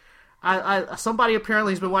sisters. Somebody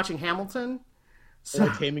apparently has been watching Hamilton. So,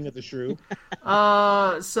 Taming of the Shrew.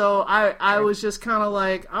 So I was just kind of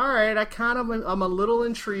like, all right, I'm a little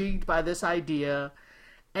intrigued by this idea.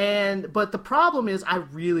 But the problem is I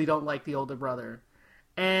really don't like the older brother.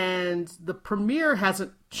 And the premiere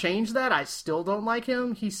hasn't changed that. I still don't like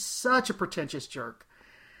him. He's such a pretentious jerk.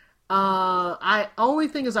 Only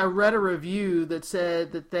thing is I read a review that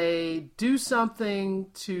said that they do something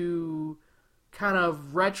to kind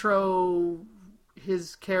of retro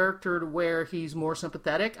his character to where he's more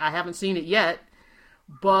sympathetic. I haven't seen it yet,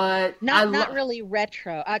 but not really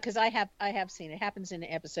retro, because I have seen it. It happens in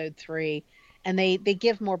episode 3, and they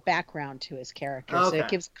give more background to his character, so it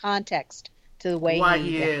gives context to the way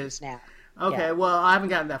he is now. Okay, well, I haven't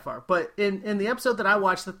gotten that far, but in the episode that I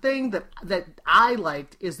watched, the thing that I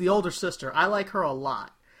liked is the older sister. I like her a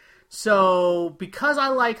lot, so because I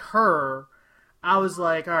like her, I was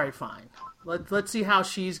like, all right, fine. Let's see how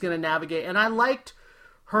she's going to navigate. And I liked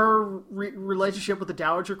her relationship with the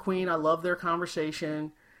Dowager Queen. I love their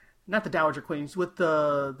conversation. Not the Dowager Queens, with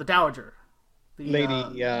the Dowager. Lady,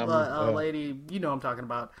 lady, you know what I'm talking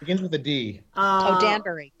about. Begins with a D.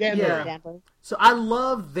 Danbury. Yeah. Danbury. So I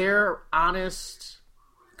love their honest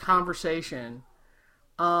conversation.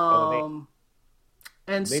 Lady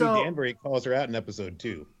Danbury calls her out in episode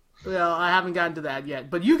 2. Well, I haven't gotten to that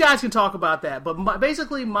yet, but you guys can talk about that. But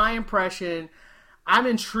basically, my impression, I'm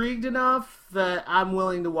intrigued enough that I'm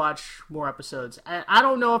willing to watch more episodes. I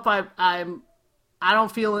don't know if I don't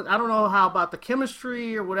know how about the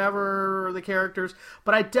chemistry or whatever the characters,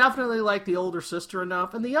 but I definitely like the older sister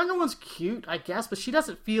enough, and the younger one's cute, I guess, but she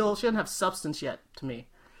doesn't have substance yet to me.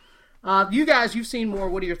 You guys, you've seen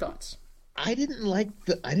more. What are your thoughts? I didn't like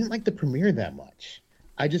the premiere that much.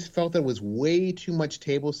 I just felt that it was way too much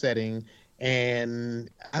table setting, and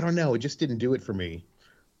I don't know, it just didn't do it for me.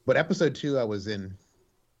 But episode 2, I was in,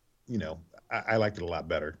 I liked it a lot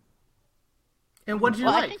better. And what did you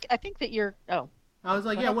like? I think that you're. Oh, I was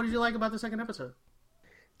like, what did you like about the second episode?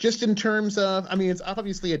 Just in terms of, it's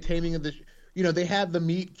obviously a taming of the. they had the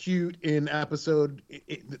meet cute in episode.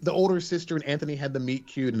 The older sister and Anthony had the meet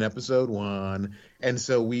cute in episode 1, and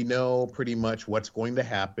so we know pretty much what's going to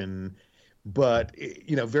happen. But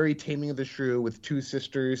very Taming of the Shrew with 2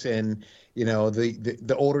 sisters, and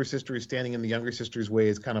the older sister is standing in the younger sister's way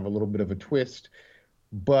is kind of a little bit of a twist.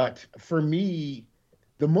 But for me,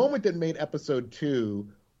 the moment that made episode 2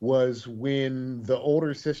 was when the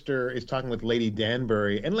older sister is talking with Lady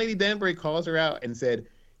Danbury, and Lady Danbury calls her out and said,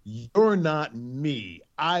 "You're not me.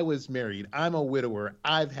 I was married. I'm a widower.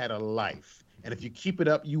 I've had a life. And if you keep it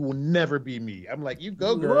up, you will never be me." I'm like, you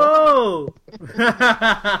go, girl. Whoa!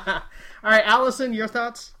 All right, Allison, your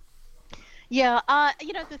thoughts? Yeah,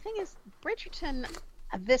 the thing is, Bridgerton,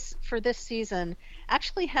 for this season,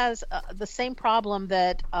 actually has the same problem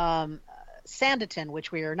that Sanditon,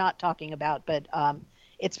 which we are not talking about, but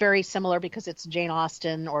it's very similar because it's Jane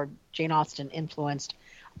Austen or Jane Austen influenced.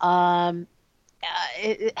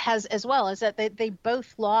 It has as well is that they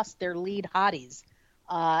both lost their lead hotties,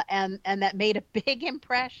 and that made a big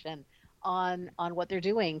impression on what they're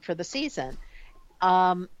doing for the season.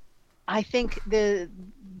 I think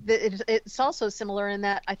it's also similar in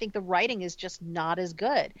that I think the writing is just not as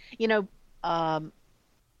good.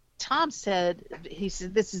 Tom said this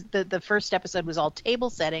is the first episode was all table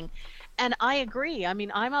setting, and I agree. I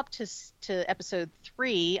mean, I'm up to episode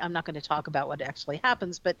 3. I'm not going to talk about what actually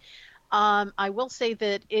happens, but I will say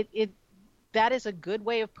that that is a good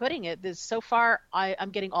way of putting it. So far, I'm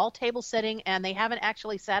getting all table setting, and they haven't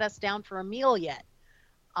actually sat us down for a meal yet.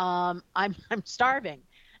 I'm starving.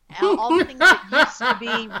 All the things that used to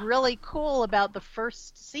be really cool about the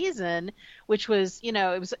first season, which was,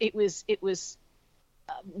 it was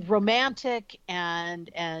romantic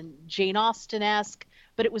and Jane Austen-esque,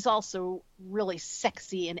 but it was also really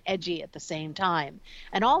sexy and edgy at the same time.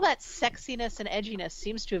 And all that sexiness and edginess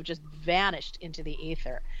seems to have just vanished into the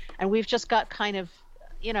ether. And we've just got kind of,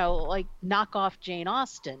 like knockoff Jane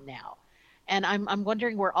Austen now. And I'm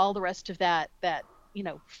wondering where all the rest of that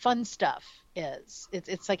fun stuff is.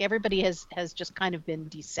 It's like everybody has just kind of been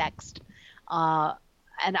desexed. And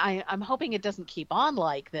I'm hoping it doesn't keep on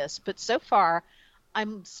like this, but so far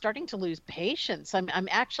I'm starting to lose patience. I've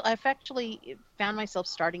actually found myself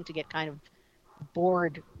starting to get kind of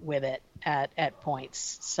bored with it at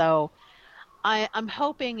points. So I'm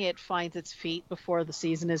hoping it finds its feet before the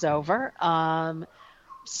season is over.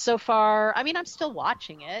 So far, I mean, I'm still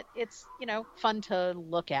watching it. It's, fun to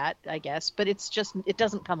look at, I guess, but it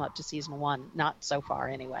doesn't come up to season 1, not so far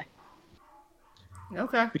anyway.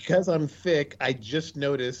 Okay. Because I'm thick, I just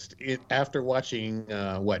noticed it after watching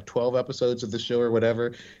 12 episodes of the show or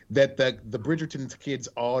whatever, that the Bridgerton kids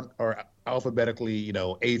all are alphabetically,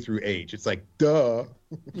 A through H. It's like, duh.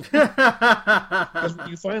 Because when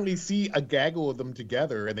you finally see a gaggle of them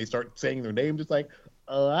together and they start saying their names, it's like,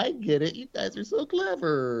 oh, I get it. You guys are so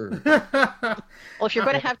clever. Well, if you're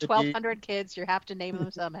going to have 1,200 kids, you have to name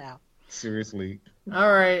them somehow. Seriously.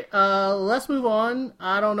 All right, let's move on.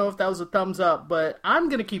 I don't know if that was a thumbs up, but I'm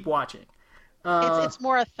going to keep watching. It's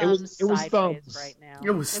more a thumbs it was sideways thumbs. right now.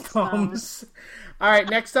 It was thumbs. All right,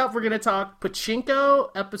 next up, we're going to talk Pachinko,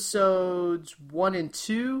 episodes 1 and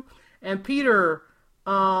 2. And Peter,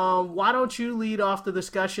 why don't you lead off the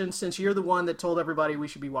discussion since you're the one that told everybody we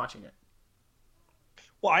should be watching it?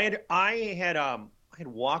 Well, I had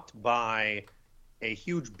walked by a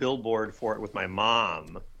huge billboard for it with my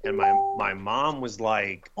mom, and my mom was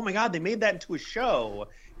like, "Oh my God, they made that into a show,"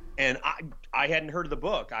 and I hadn't heard of the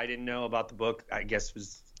book. I didn't know about the book. I guess it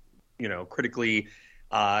was critically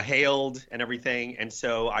hailed and everything, and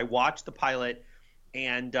so I watched the pilot,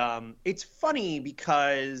 and it's funny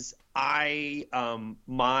because my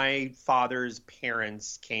father's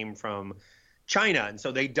parents came from China, and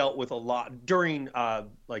so they dealt with a lot during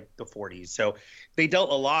like the 40s. So they dealt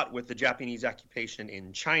a lot with the Japanese occupation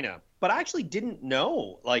in China. But I actually didn't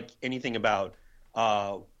know like anything about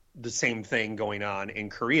the same thing going on in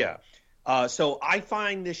Korea. So I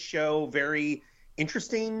find this show very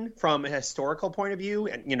interesting from a historical point of view,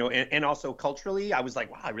 and and also culturally. I was like,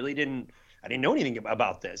 wow, I didn't know anything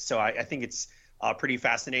about this. So I think it's pretty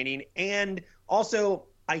fascinating, and also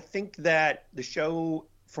I think that the show,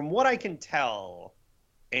 from what I can tell,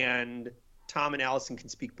 and Tom and Allison can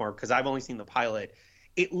speak more because I've only seen the pilot,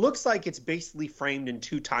 it looks like it's basically framed in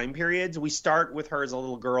 2 time periods. We start with her as a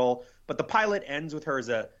little girl, but the pilot ends with her as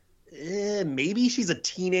maybe she's a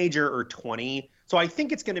teenager or 20. So I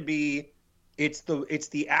think it's going to be it's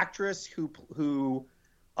the actress who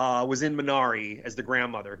was in Minari as the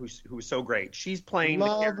grandmother who was so great. She's playing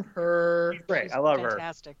her. She's great. I love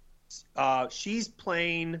Fantastic. her. She's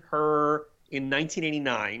playing her in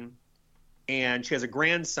 1989, and she has a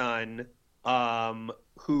grandson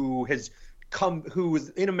who has who was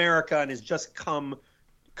in America and has just come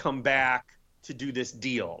back to do this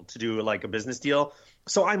deal, to do like a business deal.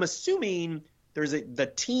 So I'm assuming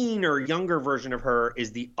the teen or younger version of her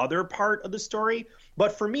is the other part of the story.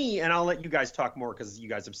 But for me, and I'll let you guys talk more because you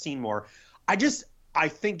guys have seen more, I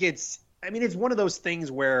think it's one of those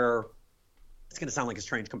things where it's going to sound like a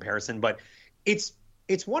strange comparison, but it's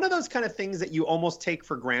one of those kind of things that you almost take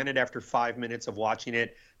for granted after 5 minutes of watching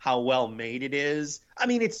it, how well made it is. I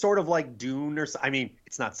mean, it's sort of like Dune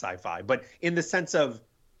it's not sci-fi, but in the sense of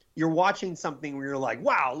you're watching something where you're like,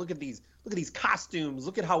 wow, look at these costumes,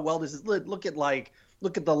 look at how well this is lit, look at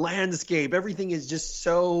the landscape. Everything is just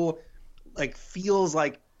so like feels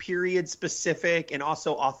like period specific and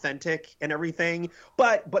also authentic and everything,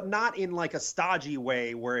 but not in like a stodgy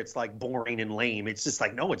way where it's like boring and lame. It's just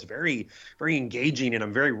like, no, it's very, very engaging, and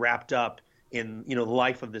I'm very wrapped up in, the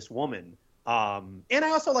life of this woman. And I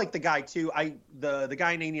also like the guy too. The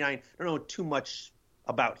guy in 89, I don't know too much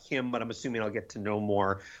about him, but I'm assuming I'll get to know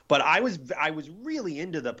more. But I was really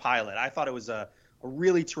into the pilot. I thought it was a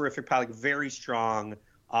really terrific pilot, very strong,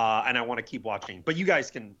 and I want to keep watching. But you guys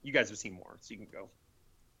have seen more, so you can go.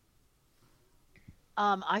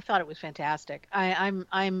 I thought it was fantastic.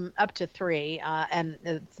 I'm up to 3,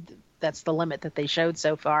 and that's the limit that they showed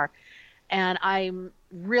so far, and I'm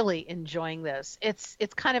really enjoying this. It's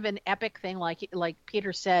kind of an epic thing, like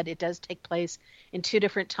Peter said. It does take place in 2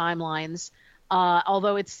 different timelines,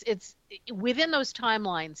 although it's within those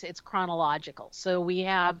timelines. It's chronological. So we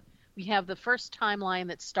have the first timeline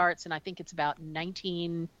that starts, and I think it's about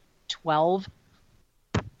 1912.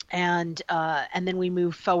 And then we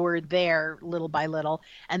move forward there little by little,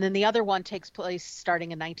 and then the other one takes place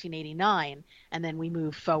starting in 1989, and then we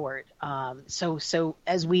move forward. So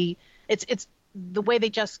as it's the way they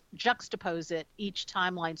just juxtapose it. Each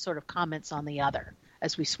timeline sort of comments on the other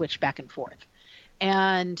as we switch back and forth,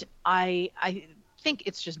 and I think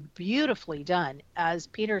it's just beautifully done. As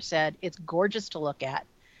Peter said, it's gorgeous to look at,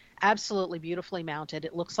 absolutely beautifully mounted.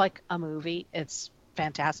 It looks like a movie. It's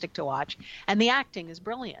fantastic to watch, and the acting is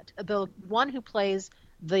brilliant. The one who plays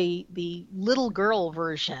the little girl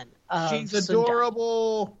version of she's Sunda,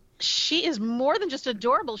 adorable. She is more than just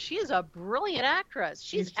adorable. She is a brilliant actress.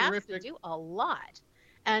 She's asked to terrific. do a lot,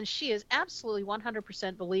 and she is absolutely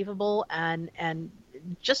 100% believable. And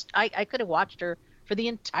just I could have watched her for the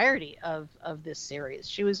entirety of this series.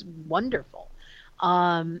 She was wonderful.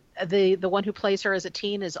 The one who plays her as a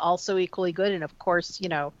teen is also equally good, and of course,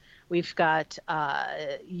 we've got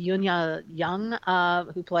Yunya Young,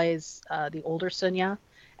 who plays the older Sunya,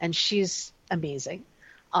 and she's amazing.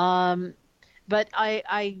 But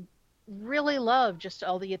I really love just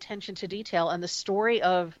all the attention to detail and the story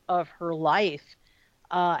of her life,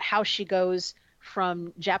 how she goes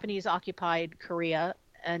from Japanese-occupied Korea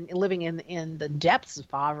and living in the depths of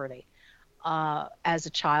poverty as a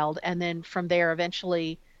child, and then from there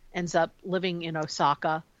eventually ends up living in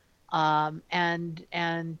Osaka,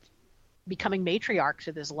 and becoming matriarch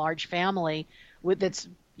to this large family that's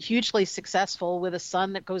hugely successful, with a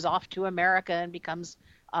son that goes off to America and becomes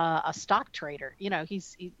a stock trader.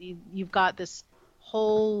 You've got this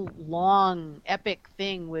whole long epic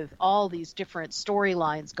thing with all these different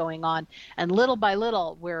storylines going on, and little by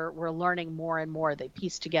little we're learning more and more. They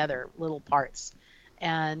piece together little parts,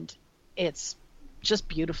 and it's just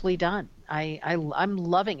beautifully done. I'm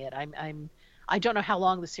loving it. I don't know how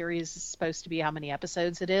long the series is supposed to be, how many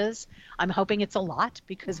episodes it is. I'm hoping it's a lot,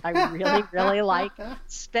 because I really, really like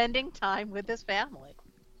spending time with this family.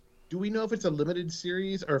 Do we know if it's a limited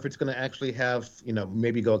series or if it's going to actually have,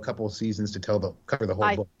 maybe go a couple of seasons to cover the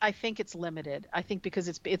whole book? I think it's limited. I think because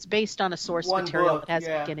it's based on a source One material book, that has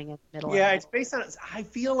yeah. beginning and middle. Yeah, and it's based on. I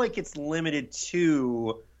feel like it's limited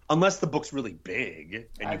to, unless the book's really big.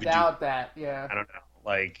 And I you could doubt that. Yeah. I don't know.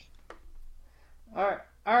 Like, All right.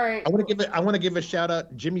 I want to give a shout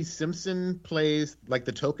out. Jimmy Simpson plays like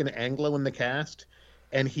the token Anglo in the cast,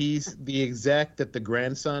 and he's the exec that the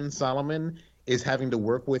grandson Solomon is having to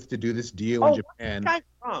work with to do this deal in Japan. Where's the guy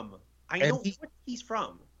from? I know what he's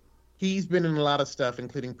from. He's been in a lot of stuff,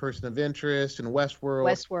 including Person of Interest and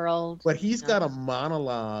Westworld. But he's got a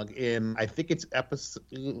monologue in, I think it's episode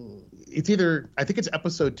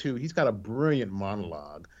 2. He's got a brilliant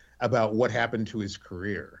monologue about what happened to his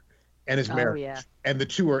career and his marriage. Yeah. And the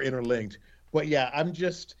two are interlinked. But yeah,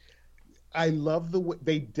 I love the way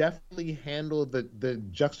they definitely handle the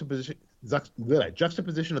juxtaposition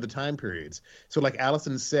of the time periods. So like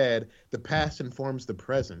Allison said, the past informs the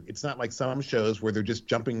present. It's not like some shows where they're just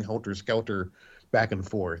jumping helter-skelter back and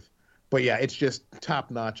forth. But yeah, it's just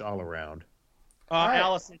top-notch all around. right.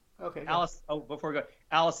 Allison. Okay. Allison. Oh, before we go,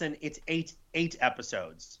 Allison, it's eight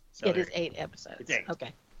episodes. So it is 8 episodes. It's 8.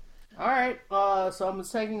 Okay. All right. So I'm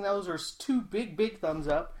taking those as two big thumbs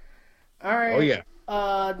up. All right. Oh yeah.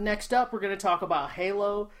 Next up, we're going to talk about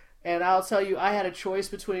Halo. And I'll tell you, I had a choice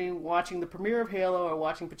between watching the premiere of Halo or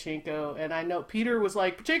watching Pachinko. And I know Peter was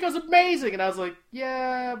like, Pachinko's amazing. And I was like,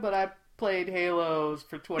 yeah, but I played Halos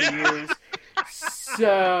for 20 years.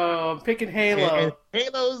 So I'm picking Halo. And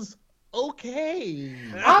Halo's okay.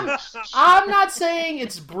 I'm not saying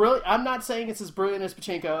it's brilliant. I'm not saying it's as brilliant as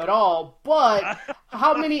Pachinko at all. But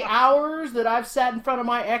how many hours that I've sat in front of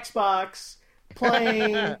my Xbox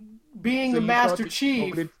playing, being So the you Master thought Chief. you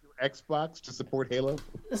voted for Xbox to support Halo?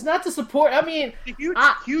 It's not to support. I mean, It's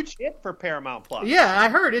a huge hit for Paramount Plus. yeah, I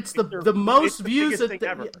heard it's the most the views biggest that thing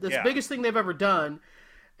ever. the Yeah. biggest thing they've ever done,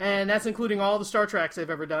 and that's including all the Star Treks they've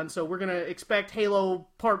ever done. So we're gonna expect Halo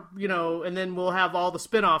part, and then we'll have all the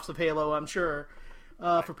spin-offs of Halo, I'm sure,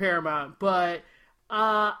 for Paramount. But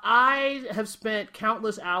I have spent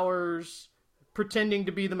countless hours pretending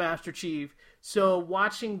to be the Master Chief. So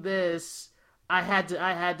watching this, I had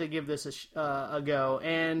to give this a go.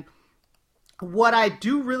 And what I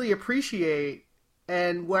do really appreciate,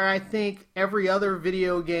 and where I think every other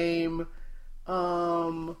video game,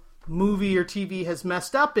 movie or TV has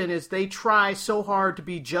messed up in, is they try so hard to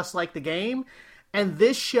be just like the game. And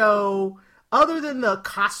this show, other than the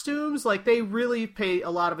costumes, like they really pay a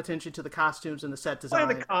lot of attention to the costumes and the set design.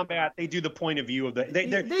 The combat, they do the point of view of the. They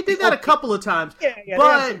did that a couple of times,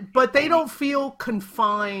 but they don't feel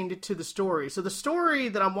confined to the story. So the story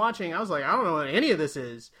that I'm watching, I was like, I don't know what any of this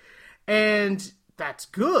is, and that's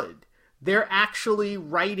good. They're actually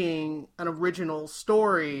writing an original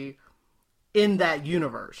story in that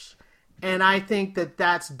universe, and I think that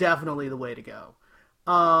that's definitely the way to go.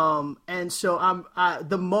 And so and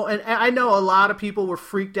I know a lot of people were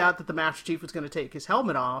freaked out that the Master Chief was going to take his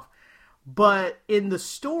helmet off, but in the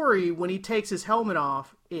story, when he takes his helmet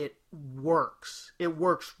off, it works. It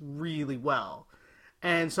works really well.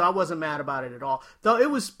 And so I wasn't mad about it at all. Though it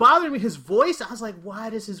was bothering me, his voice, I was like, why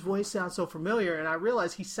does his voice sound so familiar? And I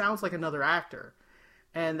realized he sounds like another actor.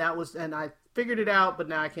 And I figured it out, but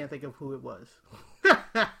now I can't think of who it was.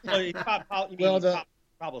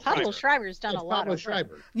 Pablo Schreiber's done a lot of work.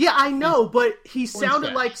 Yeah, I know, but he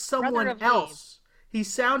sounded Flash. like someone Brother of else. He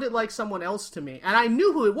sounded like someone else to me. And I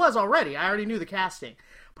knew who it was already. I already knew the casting.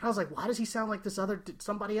 But I was like, why does he sound like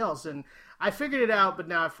somebody else? And I figured it out, but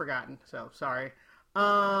now I've forgotten. So, sorry.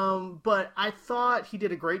 But I thought he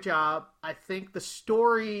did a great job. I think the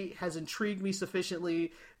story has intrigued me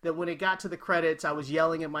sufficiently that when it got to the credits, I was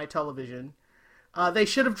yelling at my television. They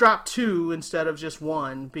should have dropped 2 instead of just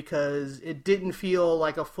 1 because it didn't feel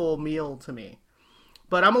like a full meal to me.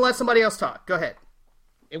 But I'm going to let somebody else talk. Go ahead.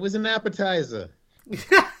 It was an appetizer.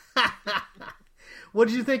 What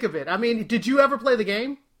did you think of it? I mean, did you ever play the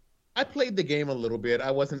game? I played the game a little bit.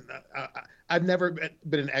 I wasn't. I've never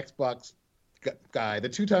been an Xbox guy. The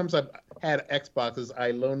 2 times I've had Xboxes,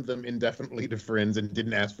 I loaned them indefinitely to friends and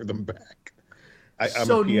didn't ask for them back.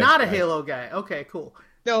 So not a Halo guy. Okay, cool.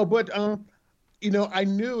 No, but I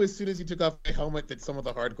knew as soon as he took off the helmet that some of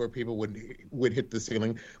the hardcore people would hit the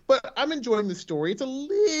ceiling. But I'm enjoying the story. It's a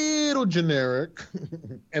little generic,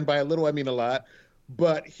 and by a little I mean a lot.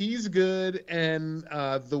 But he's good, and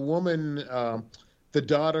the woman, the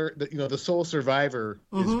daughter, the sole survivor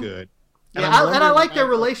is good. And I like their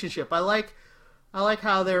relationship. I like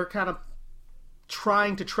how they're kind of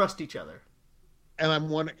trying to trust each other. And I'm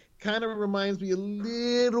wondering, kind of reminds me a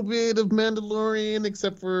little bit of Mandalorian,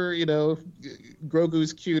 except for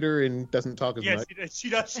Grogu's cuter and doesn't talk as much.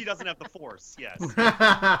 She doesn't have the Force. Yes.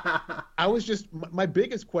 My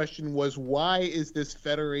biggest question was, why is this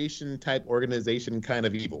Federation type organization kind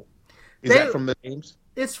of evil? Is that from the games?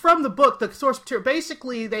 It's from the book, the source material.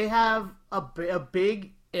 Basically, they have a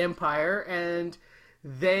big empire, and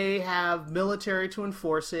they have military to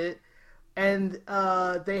enforce it, and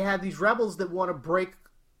they have these rebels that want to break.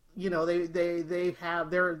 They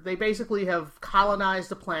basically have colonized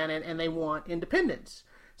the planet, and they want independence.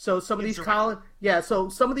 So some of these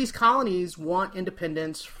colonies want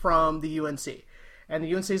independence from the UNC. And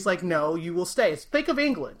the UNC is like, no, you will stay. Think of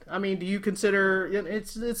England. I mean, do you consider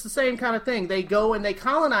it's the same kind of thing? They go and they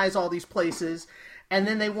colonize all these places, and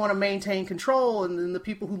then they want to maintain control. And then the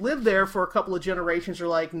people who live there for a couple of generations are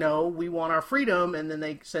like, no, we want our freedom. And then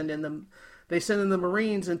they send in the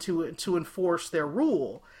Marines to enforce their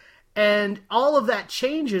rule. And all of that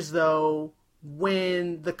changes, though,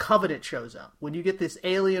 when the Covenant shows up. When you get this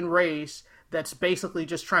alien race that's basically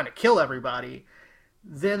just trying to kill everybody,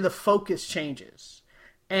 then the focus changes.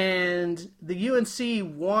 And the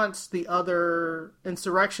UNC wants the other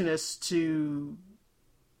insurrectionists to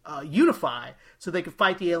unify so they can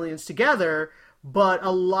fight the aliens together, but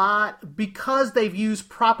because they've used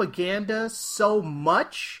propaganda so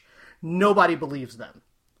much, nobody believes them.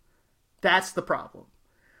 That's the problem.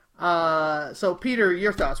 So, Peter,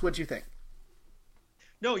 your thoughts. What'd you think?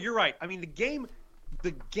 No, you're right. I mean,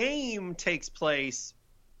 the game takes place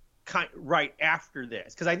right after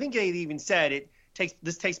this, because I think they even said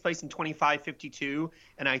this takes place in 2552,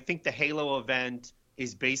 and I think the Halo event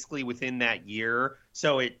is basically within that year.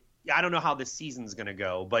 So I don't know how this season's going to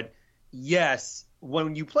go, but yes,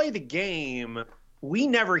 when you play the game, we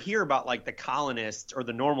never hear about like the colonists or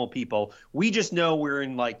the normal people. We just know we're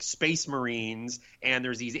in like Space Marines and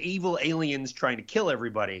there's these evil aliens trying to kill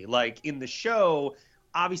everybody. Like in the show,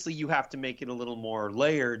 obviously you have to make it a little more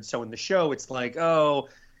layered. So in the show, it's like, oh,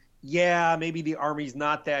 yeah, maybe the army's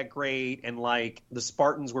not that great. And like the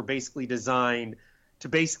Spartans were basically designed to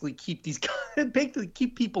basically keep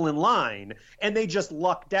keep people in line. And they just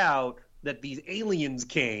lucked out that these aliens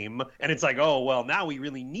came, and it's like, oh, well, now we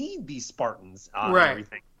really need these Spartans and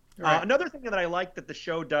everything. Right. Another thing that I like that the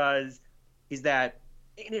show does is that,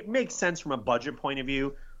 and it makes sense from a budget point of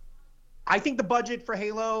view, I think the budget for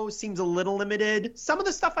Halo seems a little limited. Some of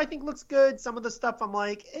the stuff I think looks good. Some of the stuff I'm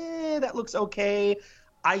like, that looks okay.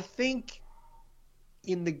 I think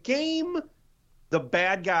in the game, the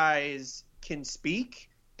bad guys can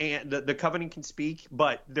speak, and the Covenant can speak,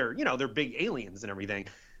 but they're big aliens and everything.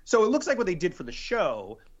 So it looks like what they did for the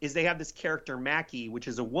show is they have this character, Mackie, which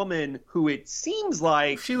is a woman who it seems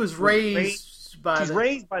like she was raised by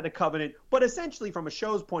the Covenant, but essentially from a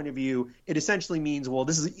show's point of view, it essentially means, well,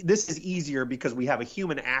 this is easier because we have a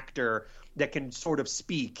human actor that can sort of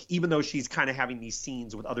speak, even though she's kind of having these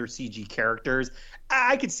scenes with other CG characters.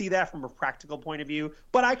 I could see that from a practical point of view,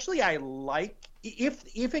 but actually I like if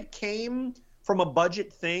it came from a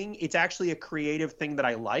budget thing, it's actually a creative thing that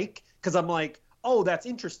I like, because I'm like, oh, that's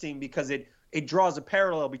interesting because it draws a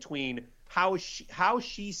parallel between how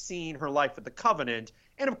she's seen her life at the Covenant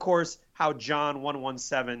and, of course, how John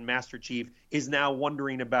 117, Master Chief, is now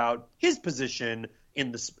wondering about his position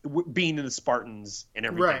in being in the Spartans and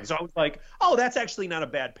everything. Right. So I was like, oh, that's actually not a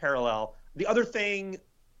bad parallel. The other thing,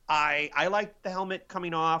 I liked the helmet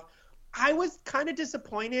coming off. I was kind of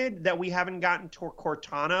disappointed that we haven't gotten to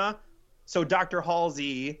Cortana. So Dr.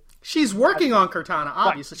 Halsey... She's working on Cortana,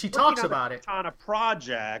 obviously. She talks about it. Cortana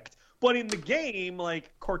project, but in the game,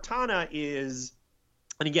 like Cortana is,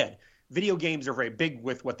 and again, video games are very big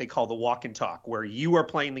with what they call the walk and talk, where you are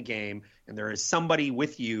playing the game and there is somebody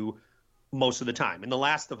with you most of the time. In The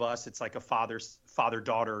Last of Us, it's like a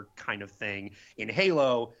father-daughter kind of thing. In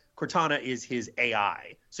Halo, Cortana is his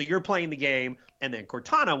AI. So you're playing the game, and then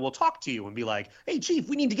Cortana will talk to you and be like, hey, Chief,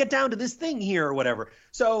 we need to get down to this thing here or whatever.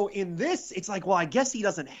 So in this, it's like, well, I guess he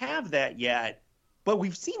doesn't have that yet, but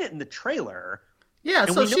we've seen it in the trailer. Yeah,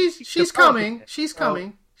 so she's coming. She's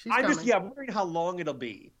coming. I'm wondering how long it'll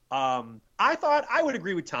be. I thought I would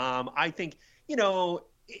agree with Tom. I think,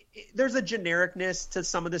 there's a genericness to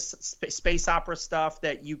some of this space opera stuff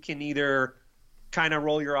that you can either kind of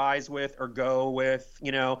roll your eyes with or go with.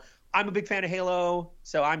 I'm a big fan of Halo,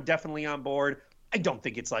 so I'm definitely on board. I don't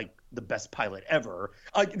think it's like the best pilot ever.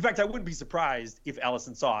 In fact, I wouldn't be surprised if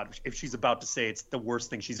Allison saw it, if she's about to say it's the worst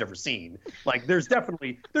thing she's ever seen. Like there's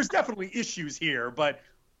definitely issues here, but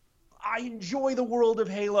I enjoy the world of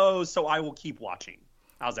Halo, so I will keep watching.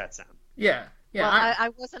 How's that sound? Yeah. Yeah,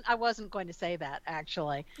 well, I wasn't going to say that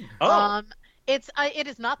actually. Oh. It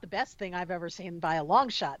is not the best thing I've ever seen by a long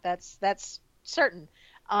shot. That's certain.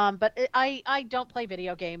 But I don't play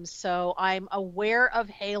video games, so I'm aware of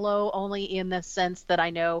Halo only in the sense that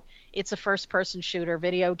I know it's a first-person shooter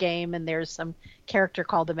video game, and there's some character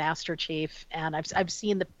called the Master Chief, and I've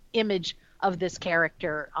seen the image of this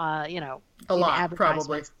character, a lot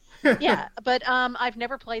probably. Yeah, but I've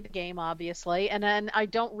never played the game, obviously, and then I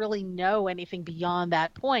don't really know anything beyond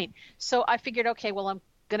that point. So I figured, okay, well, I'm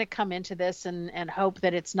going to come into this and hope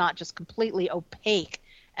that it's not just completely opaque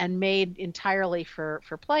and made entirely for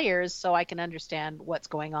players, so I can understand what's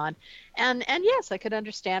going on. And yes, I could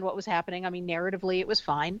understand what was happening. I mean, narratively, it was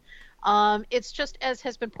fine. It's just, as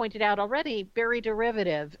has been pointed out already, very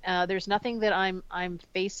derivative. There's nothing that I'm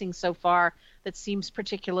facing so far that seems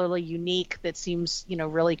particularly unique, that seems,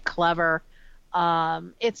 really clever.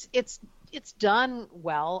 It's done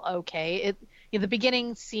well, okay. The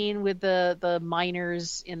beginning scene with the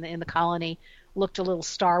miners in the colony looked a little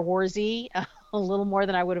Star Wars-y, a little more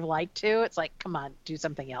than I would have liked to. It's like, come on, do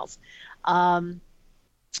something else. And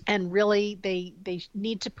really, they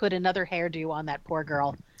need to put another hairdo on that poor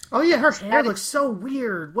girl. Oh yeah, her hair looks so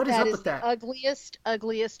weird. What is up with that? Ugliest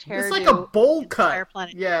hairdo. It's like a bowl cut.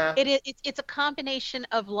 Yeah. It's a combination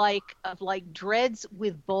of like dreads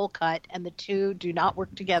with bowl cut, and the two do not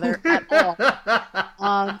work together at all.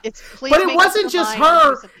 But it wasn't just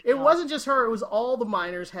her. It wasn't just her. It was all the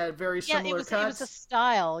miners had very similar cuts. It was a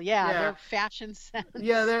style. Yeah. Their fashion sense.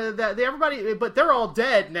 Yeah, everybody, but they're all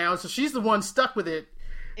dead now, so she's the one stuck with it.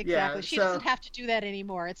 Exactly. She doesn't have to do that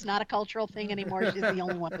anymore. It's not a cultural thing anymore. She's the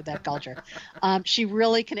only one with that culture. She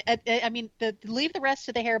really can. I mean, leave the rest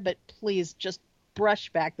of the hair, but please just brush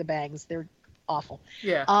back the bangs. They're awful.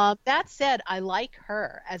 Yeah. That said, I like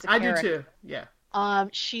her as a character. I do too. Yeah.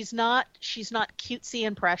 She's not cutesy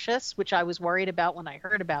and precious, which I was worried about when I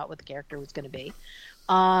heard about what the character was going to be.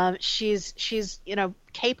 She's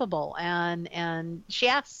capable, and she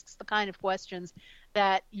asks the kind of questions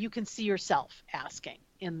that you can see yourself asking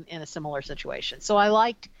in a similar situation. So I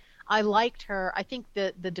liked her. I think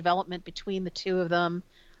the development between the two of them,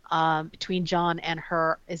 between John and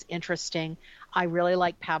her, is interesting. I really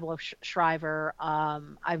like Pablo Schreiber.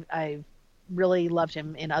 I've really loved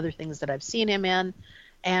him in other things that I've seen him in,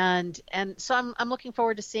 and so I'm looking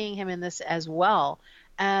forward to seeing him in this as well.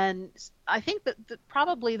 And I think that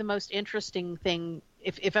probably the most interesting thing,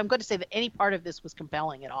 if I'm going to say that any part of this was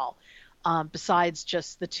compelling at all, besides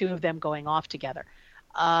just the two of them going off together,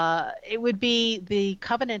 it would be the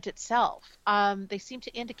Covenant itself. They seem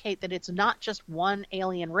to indicate that it's not just one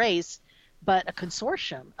alien race, but a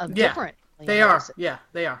consortium of different alien races. Yeah,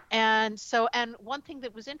 they are. And one thing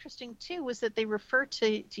that was interesting too was that they refer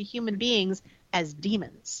to human beings as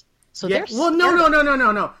demons. So they're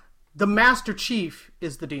no. The Master Chief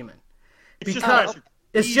is the demon. It's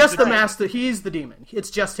just the Master. He's the demon. It's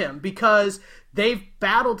just him, because they've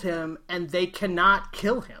battled him and they cannot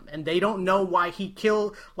kill him, and they don't know why he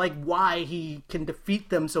can defeat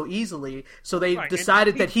them so easily. So they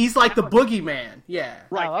decided that he's like the boogeyman. Yeah.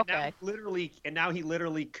 Right. Oh, okay. And now he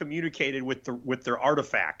literally communicated with their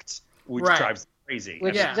artifacts, which drives them crazy.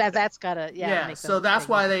 Which that's gotta make so that's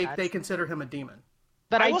why they consider him a demon.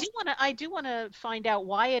 But I do want to find out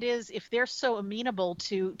why it is, if they're so amenable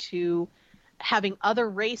to having other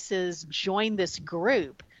races join this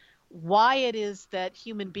group, why it is that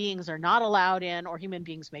human beings are not allowed in, or human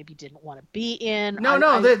beings maybe didn't want to be in.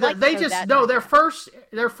 Their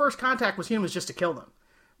first contact with humans just to kill them.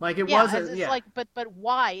 Like it wasn't. Yeah. Like, but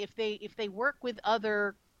why, if they work with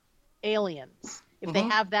other aliens, if they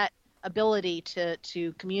have that ability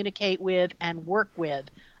to communicate with and work with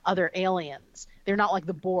other aliens, they're not like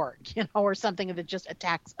the Borg, or something that just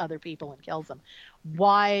attacks other people and kills them.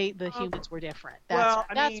 Why the humans were different?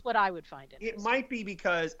 That's what I would find interesting. It might be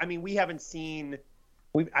because we haven't seen.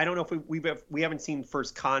 I don't know if we haven't seen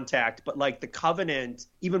First Contact, but like the Covenant,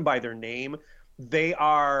 even by their name, they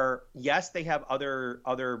are they have other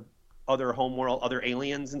homeworld, other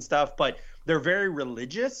aliens and stuff, but they're very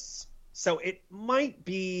religious. So it might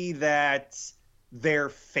be that their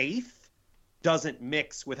faith doesn't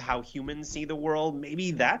mix with how humans see the world.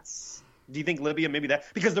 Maybe that's. Do you think, Libya? Maybe that,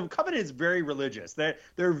 because the Covenant is very religious. They're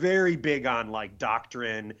very big on like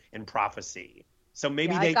doctrine and prophecy. So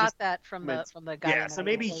maybe they got that from the guy. Yeah. So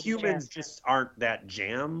maybe humans just aren't that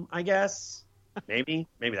jam, I guess. Maybe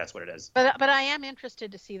that's what it is. But I am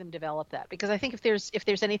interested to see them develop that, because I think if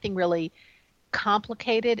there's anything really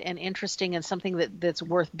complicated and interesting and something that's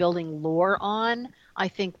worth building lore on, I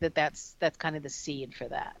think that's kind of the seed for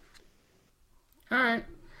that. All right,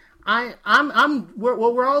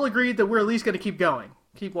 we're all agreed that we're at least going to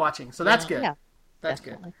keep watching. So that's good. Yeah, that's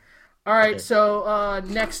definitely. good. All right, so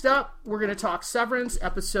next up, we're going to talk Severance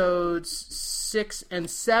episodes 6 and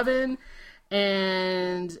 7,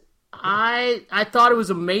 and I thought it was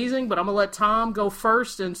amazing, but I'm going to let Tom go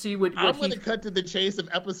first and see what I'm going to cut to the chase of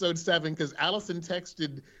episode 7, because Allison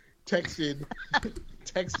texted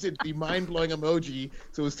the mind-blowing emoji.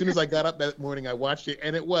 So as soon as I got up that morning, I watched it,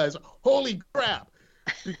 and it was, holy crap,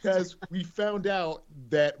 because we found out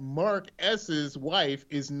that Mark S.'s wife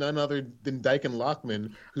is none other than Dyken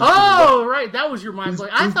Lockman. Right, that was your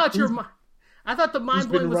mind-blowing. I thought the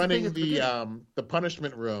mind-blowing was running the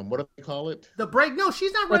punishment room. What do they call it? The break? No,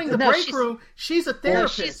 she's not running the break room. She's a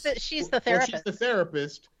therapist. She's the therapist. She's the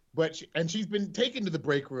therapist. And she's been taken to the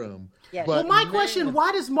break room. Yes. But my question: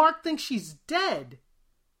 why does Mark think she's dead?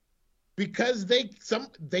 Because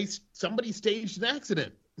somebody staged an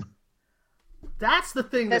accident. That's the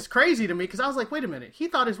thing that's crazy to me, because I was like, wait a minute, he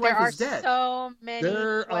thought his wife was dead.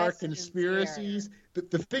 There are conspiracies.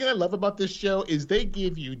 The thing I love about this show is they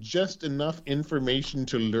give you just enough information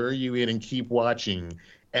to lure you in and keep watching.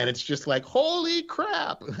 And it's just like, holy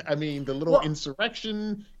crap. The little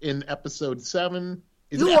insurrection in episode 7.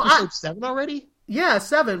 Is it episode 7 already? Yeah,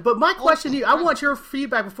 7. But my question to you, I want your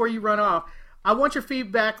feedback before you run off. I want your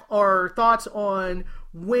feedback or thoughts on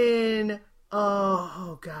when,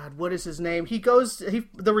 oh God, what is his name?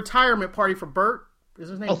 The retirement party for Bert. Is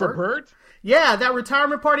his name Bert? For Bert? Yeah, that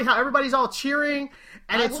retirement party, how everybody's all cheering,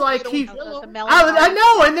 and it's like I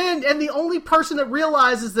know, and the only person that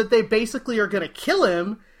realizes that they basically are going to kill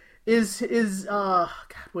him is God,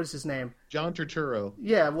 what is his name? John Turturro.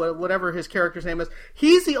 Yeah, whatever his character's name is.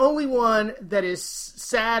 He's the only one that is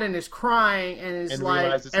sad and is crying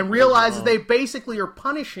and realizes they basically are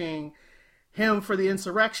punishing him for the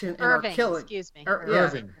insurrection and are killing. Excuse me.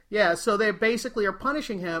 Irving. Yeah, so they basically are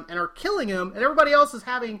punishing him and are killing him, and everybody else is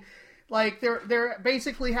having, like, they're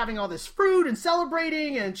basically having all this fruit and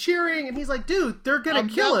celebrating and cheering, and he's like, dude, they're gonna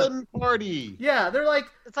kill him. Party. Yeah, they're like,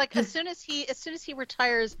 it's like as soon as he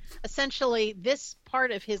retires, essentially this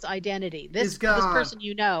part of his identity, this person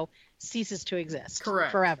ceases to exist.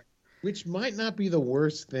 Correct. Forever. Which might not be the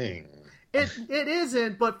worst thing. It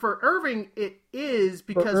isn't, but for Irving it is,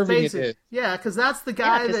 because basically, because that's the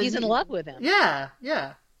guy that he's in love with him. Yeah.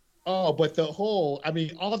 Oh, but all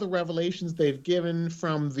the revelations they've given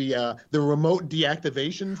from the remote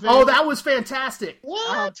deactivation thing. Oh, that was fantastic.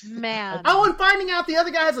 What? Oh, man. Oh, and finding out the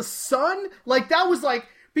other guy has a son, like that was like,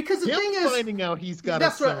 because the thing is finding out he's got a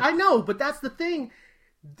son. That's right. I know, but that's the thing.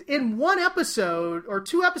 In one episode or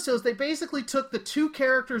 2 episodes, they basically took the 2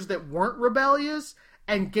 characters that weren't rebellious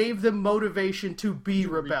and gave them motivation to be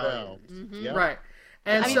rebellious. Mm-hmm. Yep. Right.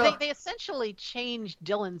 And they essentially changed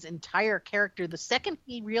Dylan's entire character the second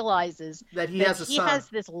he realizes that he has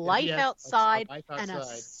this life outside and a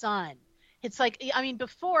son. It's like, I mean,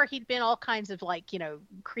 before he'd been all kinds of like,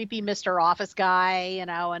 creepy Mr. Office guy,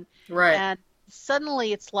 and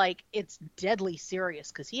suddenly it's like, it's deadly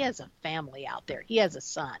serious because he has a family out there. He has a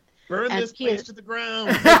son. Burn this place to the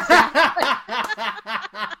ground.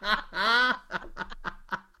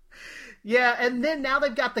 Yeah, and then now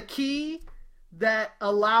they've got the key that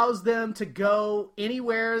allows them to go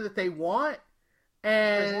anywhere that they want.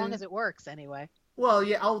 And as long as it works, anyway. Well,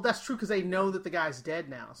 yeah, that's true, because they know that the guy's dead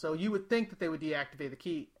now. So you would think that they would deactivate the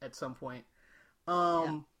key at some point.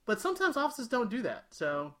 But sometimes offices don't do that.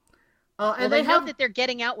 So, and they know that they're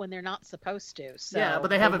getting out when they're not supposed to. So yeah,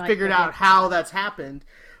 but they haven't figured out how that's happened.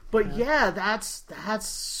 But that's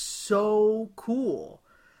so cool.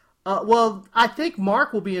 Well, I think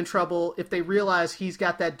Mark will be in trouble if they realize he's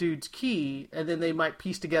got that dude's key, and then they might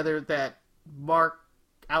piece together that Mark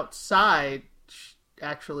outside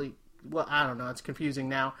actually... Well, I don't know. It's confusing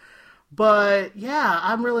now. But, yeah,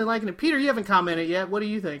 I'm really liking it. Peter, you haven't commented yet. What do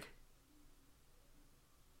you think?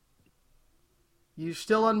 You're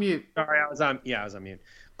still on mute. Sorry, I was on mute.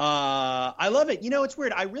 I love it. It's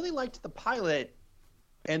weird. I really liked the pilot,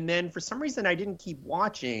 and then for some reason I didn't keep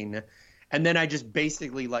watching, and then I just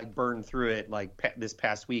basically burned through it this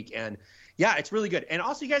past week, and yeah, it's really good. And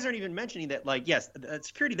also, you guys aren't even mentioning that, yes,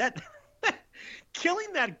 security, that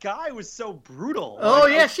killing that guy was so brutal. Oh,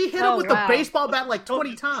 she hit him with the baseball bat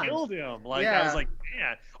 20 times. Killed him. I was like,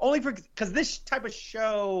 man, only because this type of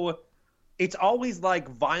show, it's always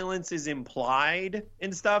violence is implied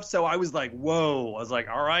and stuff. So I was like, whoa. I was like,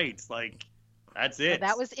 all right, that's it.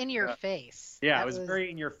 That was in your face. Yeah, it was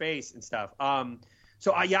very in your face and stuff.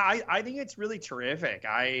 So I think it's really terrific.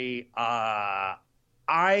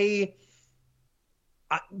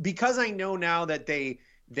 Because I know now that they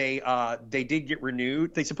did get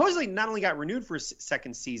renewed. They supposedly not only got renewed for a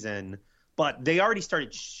second season, but they already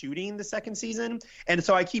started shooting the second season. And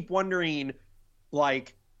so I keep wondering,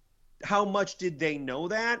 how much did they know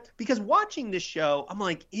that? Because watching this show, I'm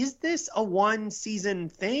like, is this a 1-season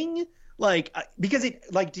thing? Because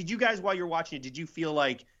did you guys, while you're watching it, did you feel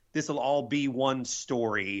like this will all be one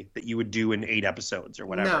story that you would do in 8 episodes or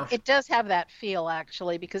whatever? No. It does have that feel,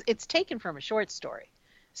 actually, because it's taken from a short story.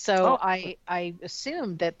 So I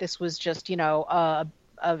assumed that this was just, a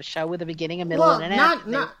show with a beginning, a middle, and an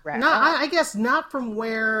end. I guess not from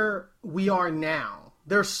where we are now.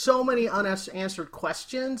 There's so many unanswered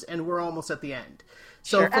questions, and we're almost at the end.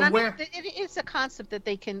 So sure. It's a concept that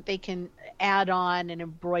they can add on and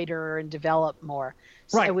embroider and develop more.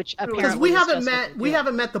 Right. Which because we haven't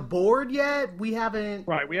met the board yet. We haven't.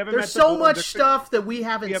 Right. We haven't. There's so much stuff that we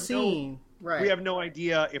haven't seen. We have no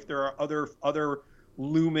idea if there are other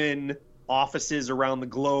Lumen offices around the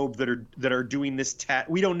globe that are doing this test.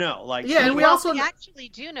 We don't know. And we actually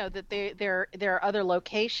do know that there are other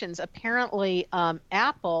locations. Apparently,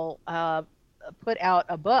 Apple put out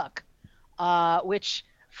a book, which,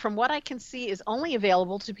 from what I can see, is only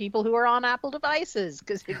available to people who are on Apple devices.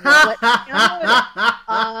 Because you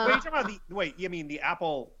you mean the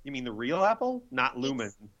Apple? You mean the real Apple, not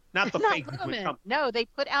Lumen? not the Not fake Lumen. company. No, they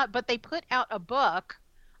put out a book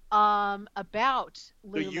about The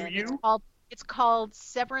Lumen. UU? It's called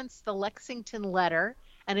Severance: The Lexington Letter,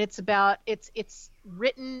 and it's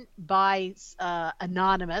written by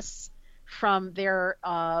anonymous from their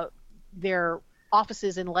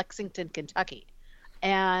offices in Lexington, Kentucky,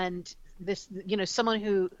 and this someone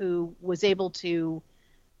who was able to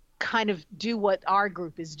kind of do what our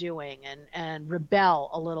group is doing and rebel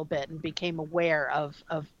a little bit and became aware of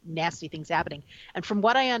nasty things happening. And from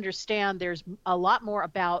what I understand, there's a lot more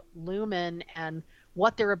about Lumen and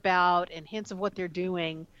what they're about and hints of what they're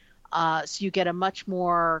doing. So you get a much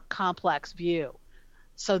more complex view.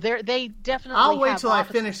 So they definitely. I'll wait have till I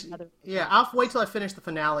offices finish. in other- Yeah, I'll wait till I finish the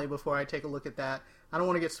finale before I take a look at that. I don't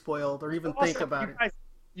want to get spoiled or even think Also, about it.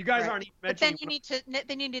 You guys Right. aren't even But mentioning.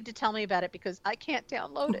 then you need to tell me about it because I can't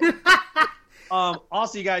download it.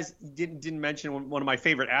 Also, you guys didn't mention one of my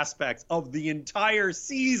favorite aspects of the entire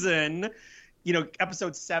season.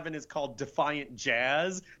 Episode 7 is called Defiant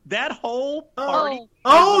Jazz. That whole party.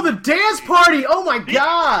 Oh, the dance party! Oh my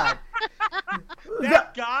god!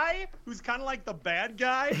 That guy who's kind of like the bad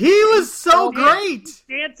guy. He was so great.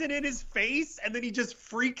 Dancing in his face, and then he just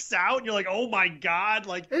freaks out, and you're like, "Oh my god!"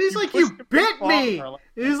 Like, And he's like, pushed "You him bit too me." far. Like,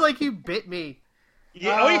 He's like, "You bit me."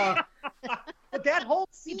 yeah, but that whole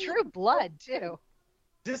He scene, drew blood too.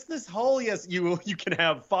 just this whole you can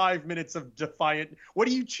have 5 minutes of defiant. What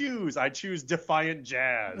do you choose? I choose Defiant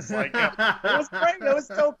Jazz. Like, it was great. It was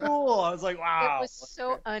so cool. I was like, wow. It was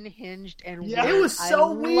so unhinged and Yeah. weird. It was so I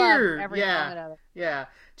loved weird. every Yeah. moment of it. Yeah,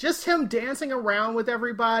 just him dancing around with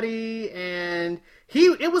everybody, and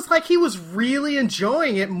it was like he was really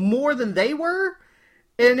enjoying it more than they were,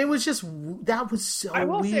 and it was just that was so I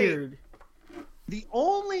will say, weird. The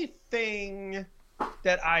only thing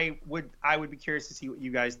that I would be curious to see what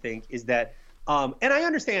you guys think is that, and I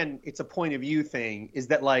understand it's a point of view thing, is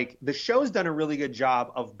that like the show's done a really good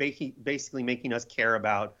job of basically making us care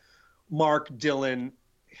about Mark, Dylan,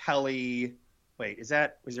 Helly. Wait, is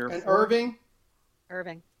there a And fourth?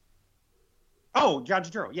 Irving. Oh, John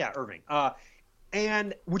Turturro, yeah, Irving.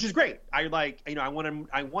 And which is great. I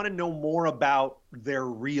want to know more about their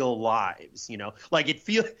real lives. Like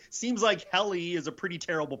seems like Helly is a pretty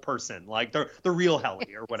terrible person, like the real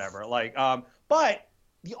Helly or whatever. Like, but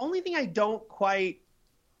the only thing I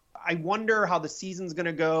wonder how the season's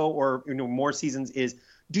gonna go, or more seasons is.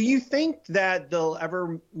 Do you think that they'll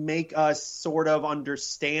ever make us sort of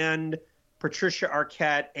understand Patricia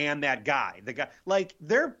Arquette and that guy? The guy, like,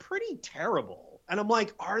 they're pretty terrible. And I'm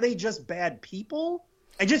like, are they just bad people?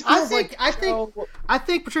 It just feels I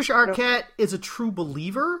think Patricia Arquette is a true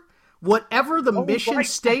believer. Whatever the mission right.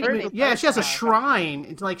 statement, Yeah, she has a shrine.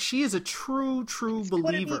 It's like she is a true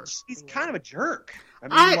believer. She's kind of a jerk. I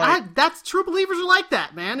mean, That's true believers are like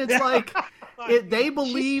that, man. It's like they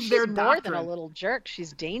believe she's their more doctrine. than a little jerk.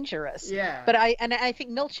 She's dangerous. Yeah. But I think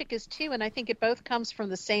Milchick is too, and I think it both comes from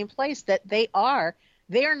the same place that they are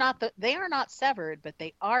not severed, but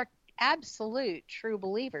they are absolute true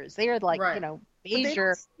believers. They are like Right.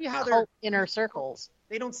 major cult inner circles.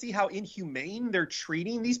 They don't see how inhumane they're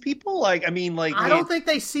treating these people. Like, I mean, like I don't think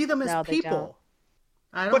they see them as No, they don't. people.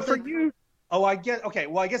 I don't But think. for you, I guess. Okay,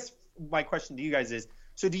 well, I guess my question to you guys is: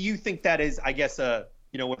 so, do you think that is, I guess,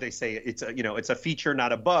 what they say? It's a feature,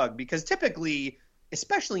 not a bug, because typically,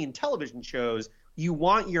 especially in television shows, you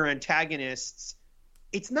want your antagonists.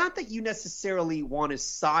 It's not that you necessarily want to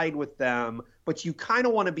side with them, but you kind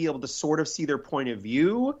of want to be able to sort of see their point of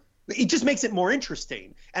view. It just makes it more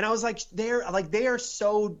interesting. And I was like, they're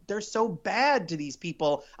so bad to these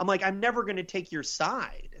people. I'm like, I'm never going to take your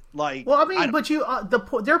side. Like, Well, I mean, but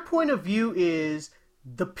their point of view is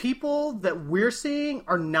the people that we're seeing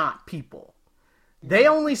are not people. They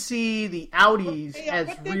only see the outies as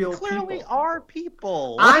they real clearly people. are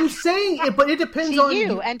people. I'm saying it, but it depends To on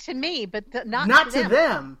you and to me, but not to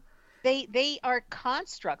them. They are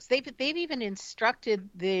constructs. They've even instructed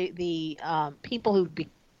the people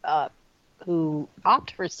who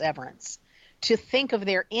opt for severance to think of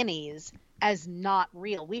their innies as not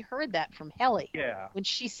real. We heard that from Helly when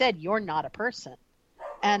she said, "You're not a person,"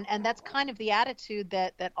 and that's kind of the attitude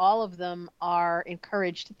that all of them are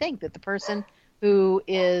encouraged to think, that the person who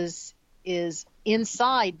is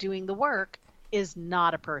inside doing the work is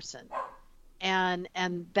not a person, and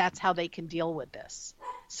that's how they can deal with this.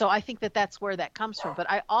 So I think that's where that comes from. But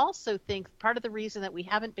I also think part of the reason that we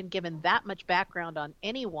haven't been given that much background on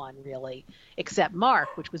anyone really, except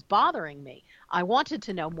Mark, which was bothering me. I wanted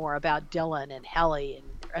to know more about Dylan and Helly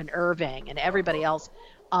and Irving and everybody else,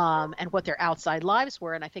 and what their outside lives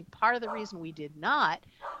were. And I think part of the reason we did not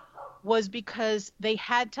was because they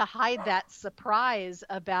had to hide that surprise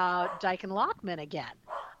about Dyke and Lockman again.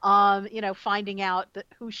 finding out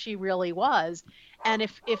who she really was. And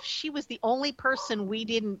if she was the only person we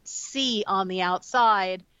didn't see on the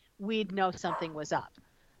outside, we'd know something was up.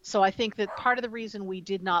 So I think that part of the reason we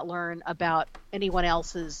did not learn about anyone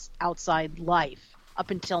else's outside life up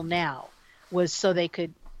until now was so they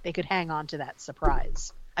could hang on to that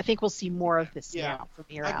surprise. I think we'll see more of this now from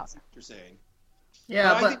here out. See what you're saying.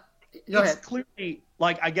 Yeah, but go ahead. Clearly,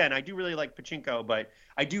 like, again, I do really like Pachinko, but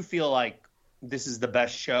I do feel like this is the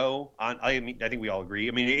best show on. I think we all agree.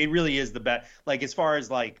 I mean, it really is the best. Like, as far as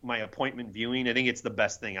like my appointment viewing, I think it's the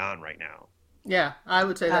best thing on right now. Yeah, I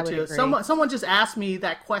would say that too. Agree. Someone just asked me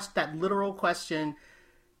that literal question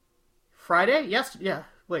Friday. Yes, yeah.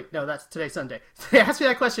 Wait, no, that's today's Sunday. They asked me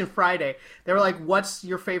that question Friday. They were like, "What's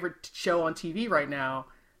your favorite show on TV right now?"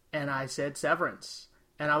 And I said Severance.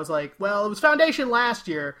 And I was like, "Well, it was Foundation last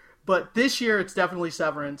year, but this year it's definitely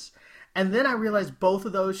Severance." And then I realized both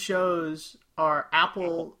of those shows are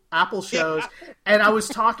Apple shows, and I was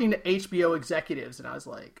talking to HBO executives, and I was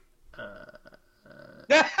like,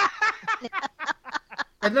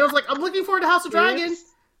 and then I was like, I'm looking forward to House of Dragon.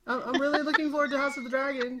 I'm really looking forward to House of the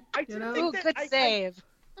Dragon. Good save.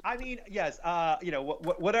 I mean, yes,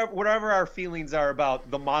 whatever our feelings are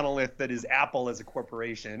about the monolith that is Apple as a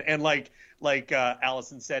corporation, and like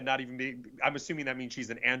Allison said, I'm assuming that means she's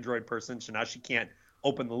an Android person, so now she can't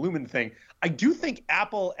open the Lumen thing. I do think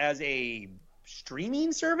Apple as a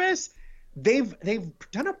streaming service, they've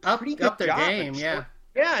done a pretty good up their job. game,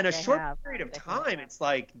 in a short period of time. It's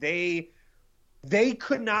like they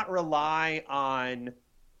could not rely on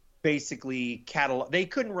basically catalog. They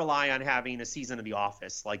couldn't rely on having a season of The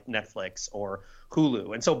Office like Netflix or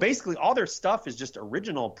Hulu. And so basically all their stuff is just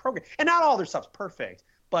original program. And not all their stuff's perfect,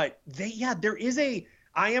 but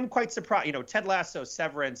I am quite surprised. Ted Lasso,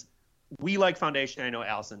 Severance, we like Foundation. I know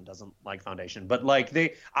Allison doesn't like Foundation, but like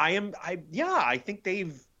I think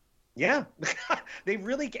they've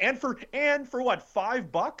really, and for what,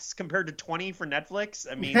 $5 compared to $20 for Netflix.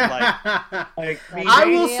 I mean, I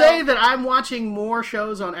will say that I'm watching more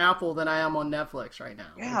shows on Apple than I am on Netflix right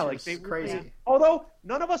now. Yeah, which is crazy. Really, although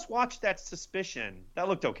none of us watched that Suspicion. That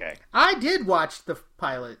looked okay. I did watch the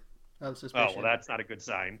pilot of Suspicion. Oh, well, that's not a good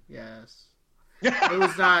sign. Yes, it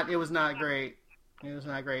was not. It was not great. It was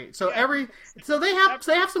not great. So they have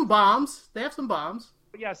some bombs. They have some bombs.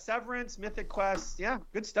 Yeah, Severance, Mythic Quest,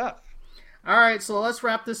 good stuff. All right, so let's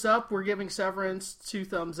wrap this up. We're giving Severance 2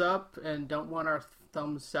 thumbs up and don't want our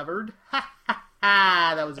thumbs severed. Ha ha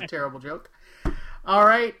ha! That was a terrible joke. All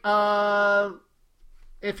right,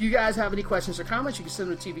 if you guys have any questions or comments, you can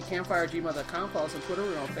send them to tvcampfire@gmail.com. Follow us on Twitter.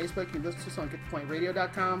 We're on Facebook. You can listen to us on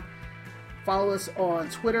getthepointradio.com. Follow us on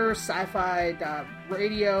Twitter,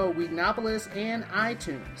 sci-fi.radio, Weeknopolis, and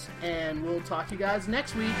iTunes. And we'll talk to you guys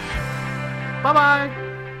next week. Bye-bye.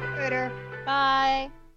 Later. Bye.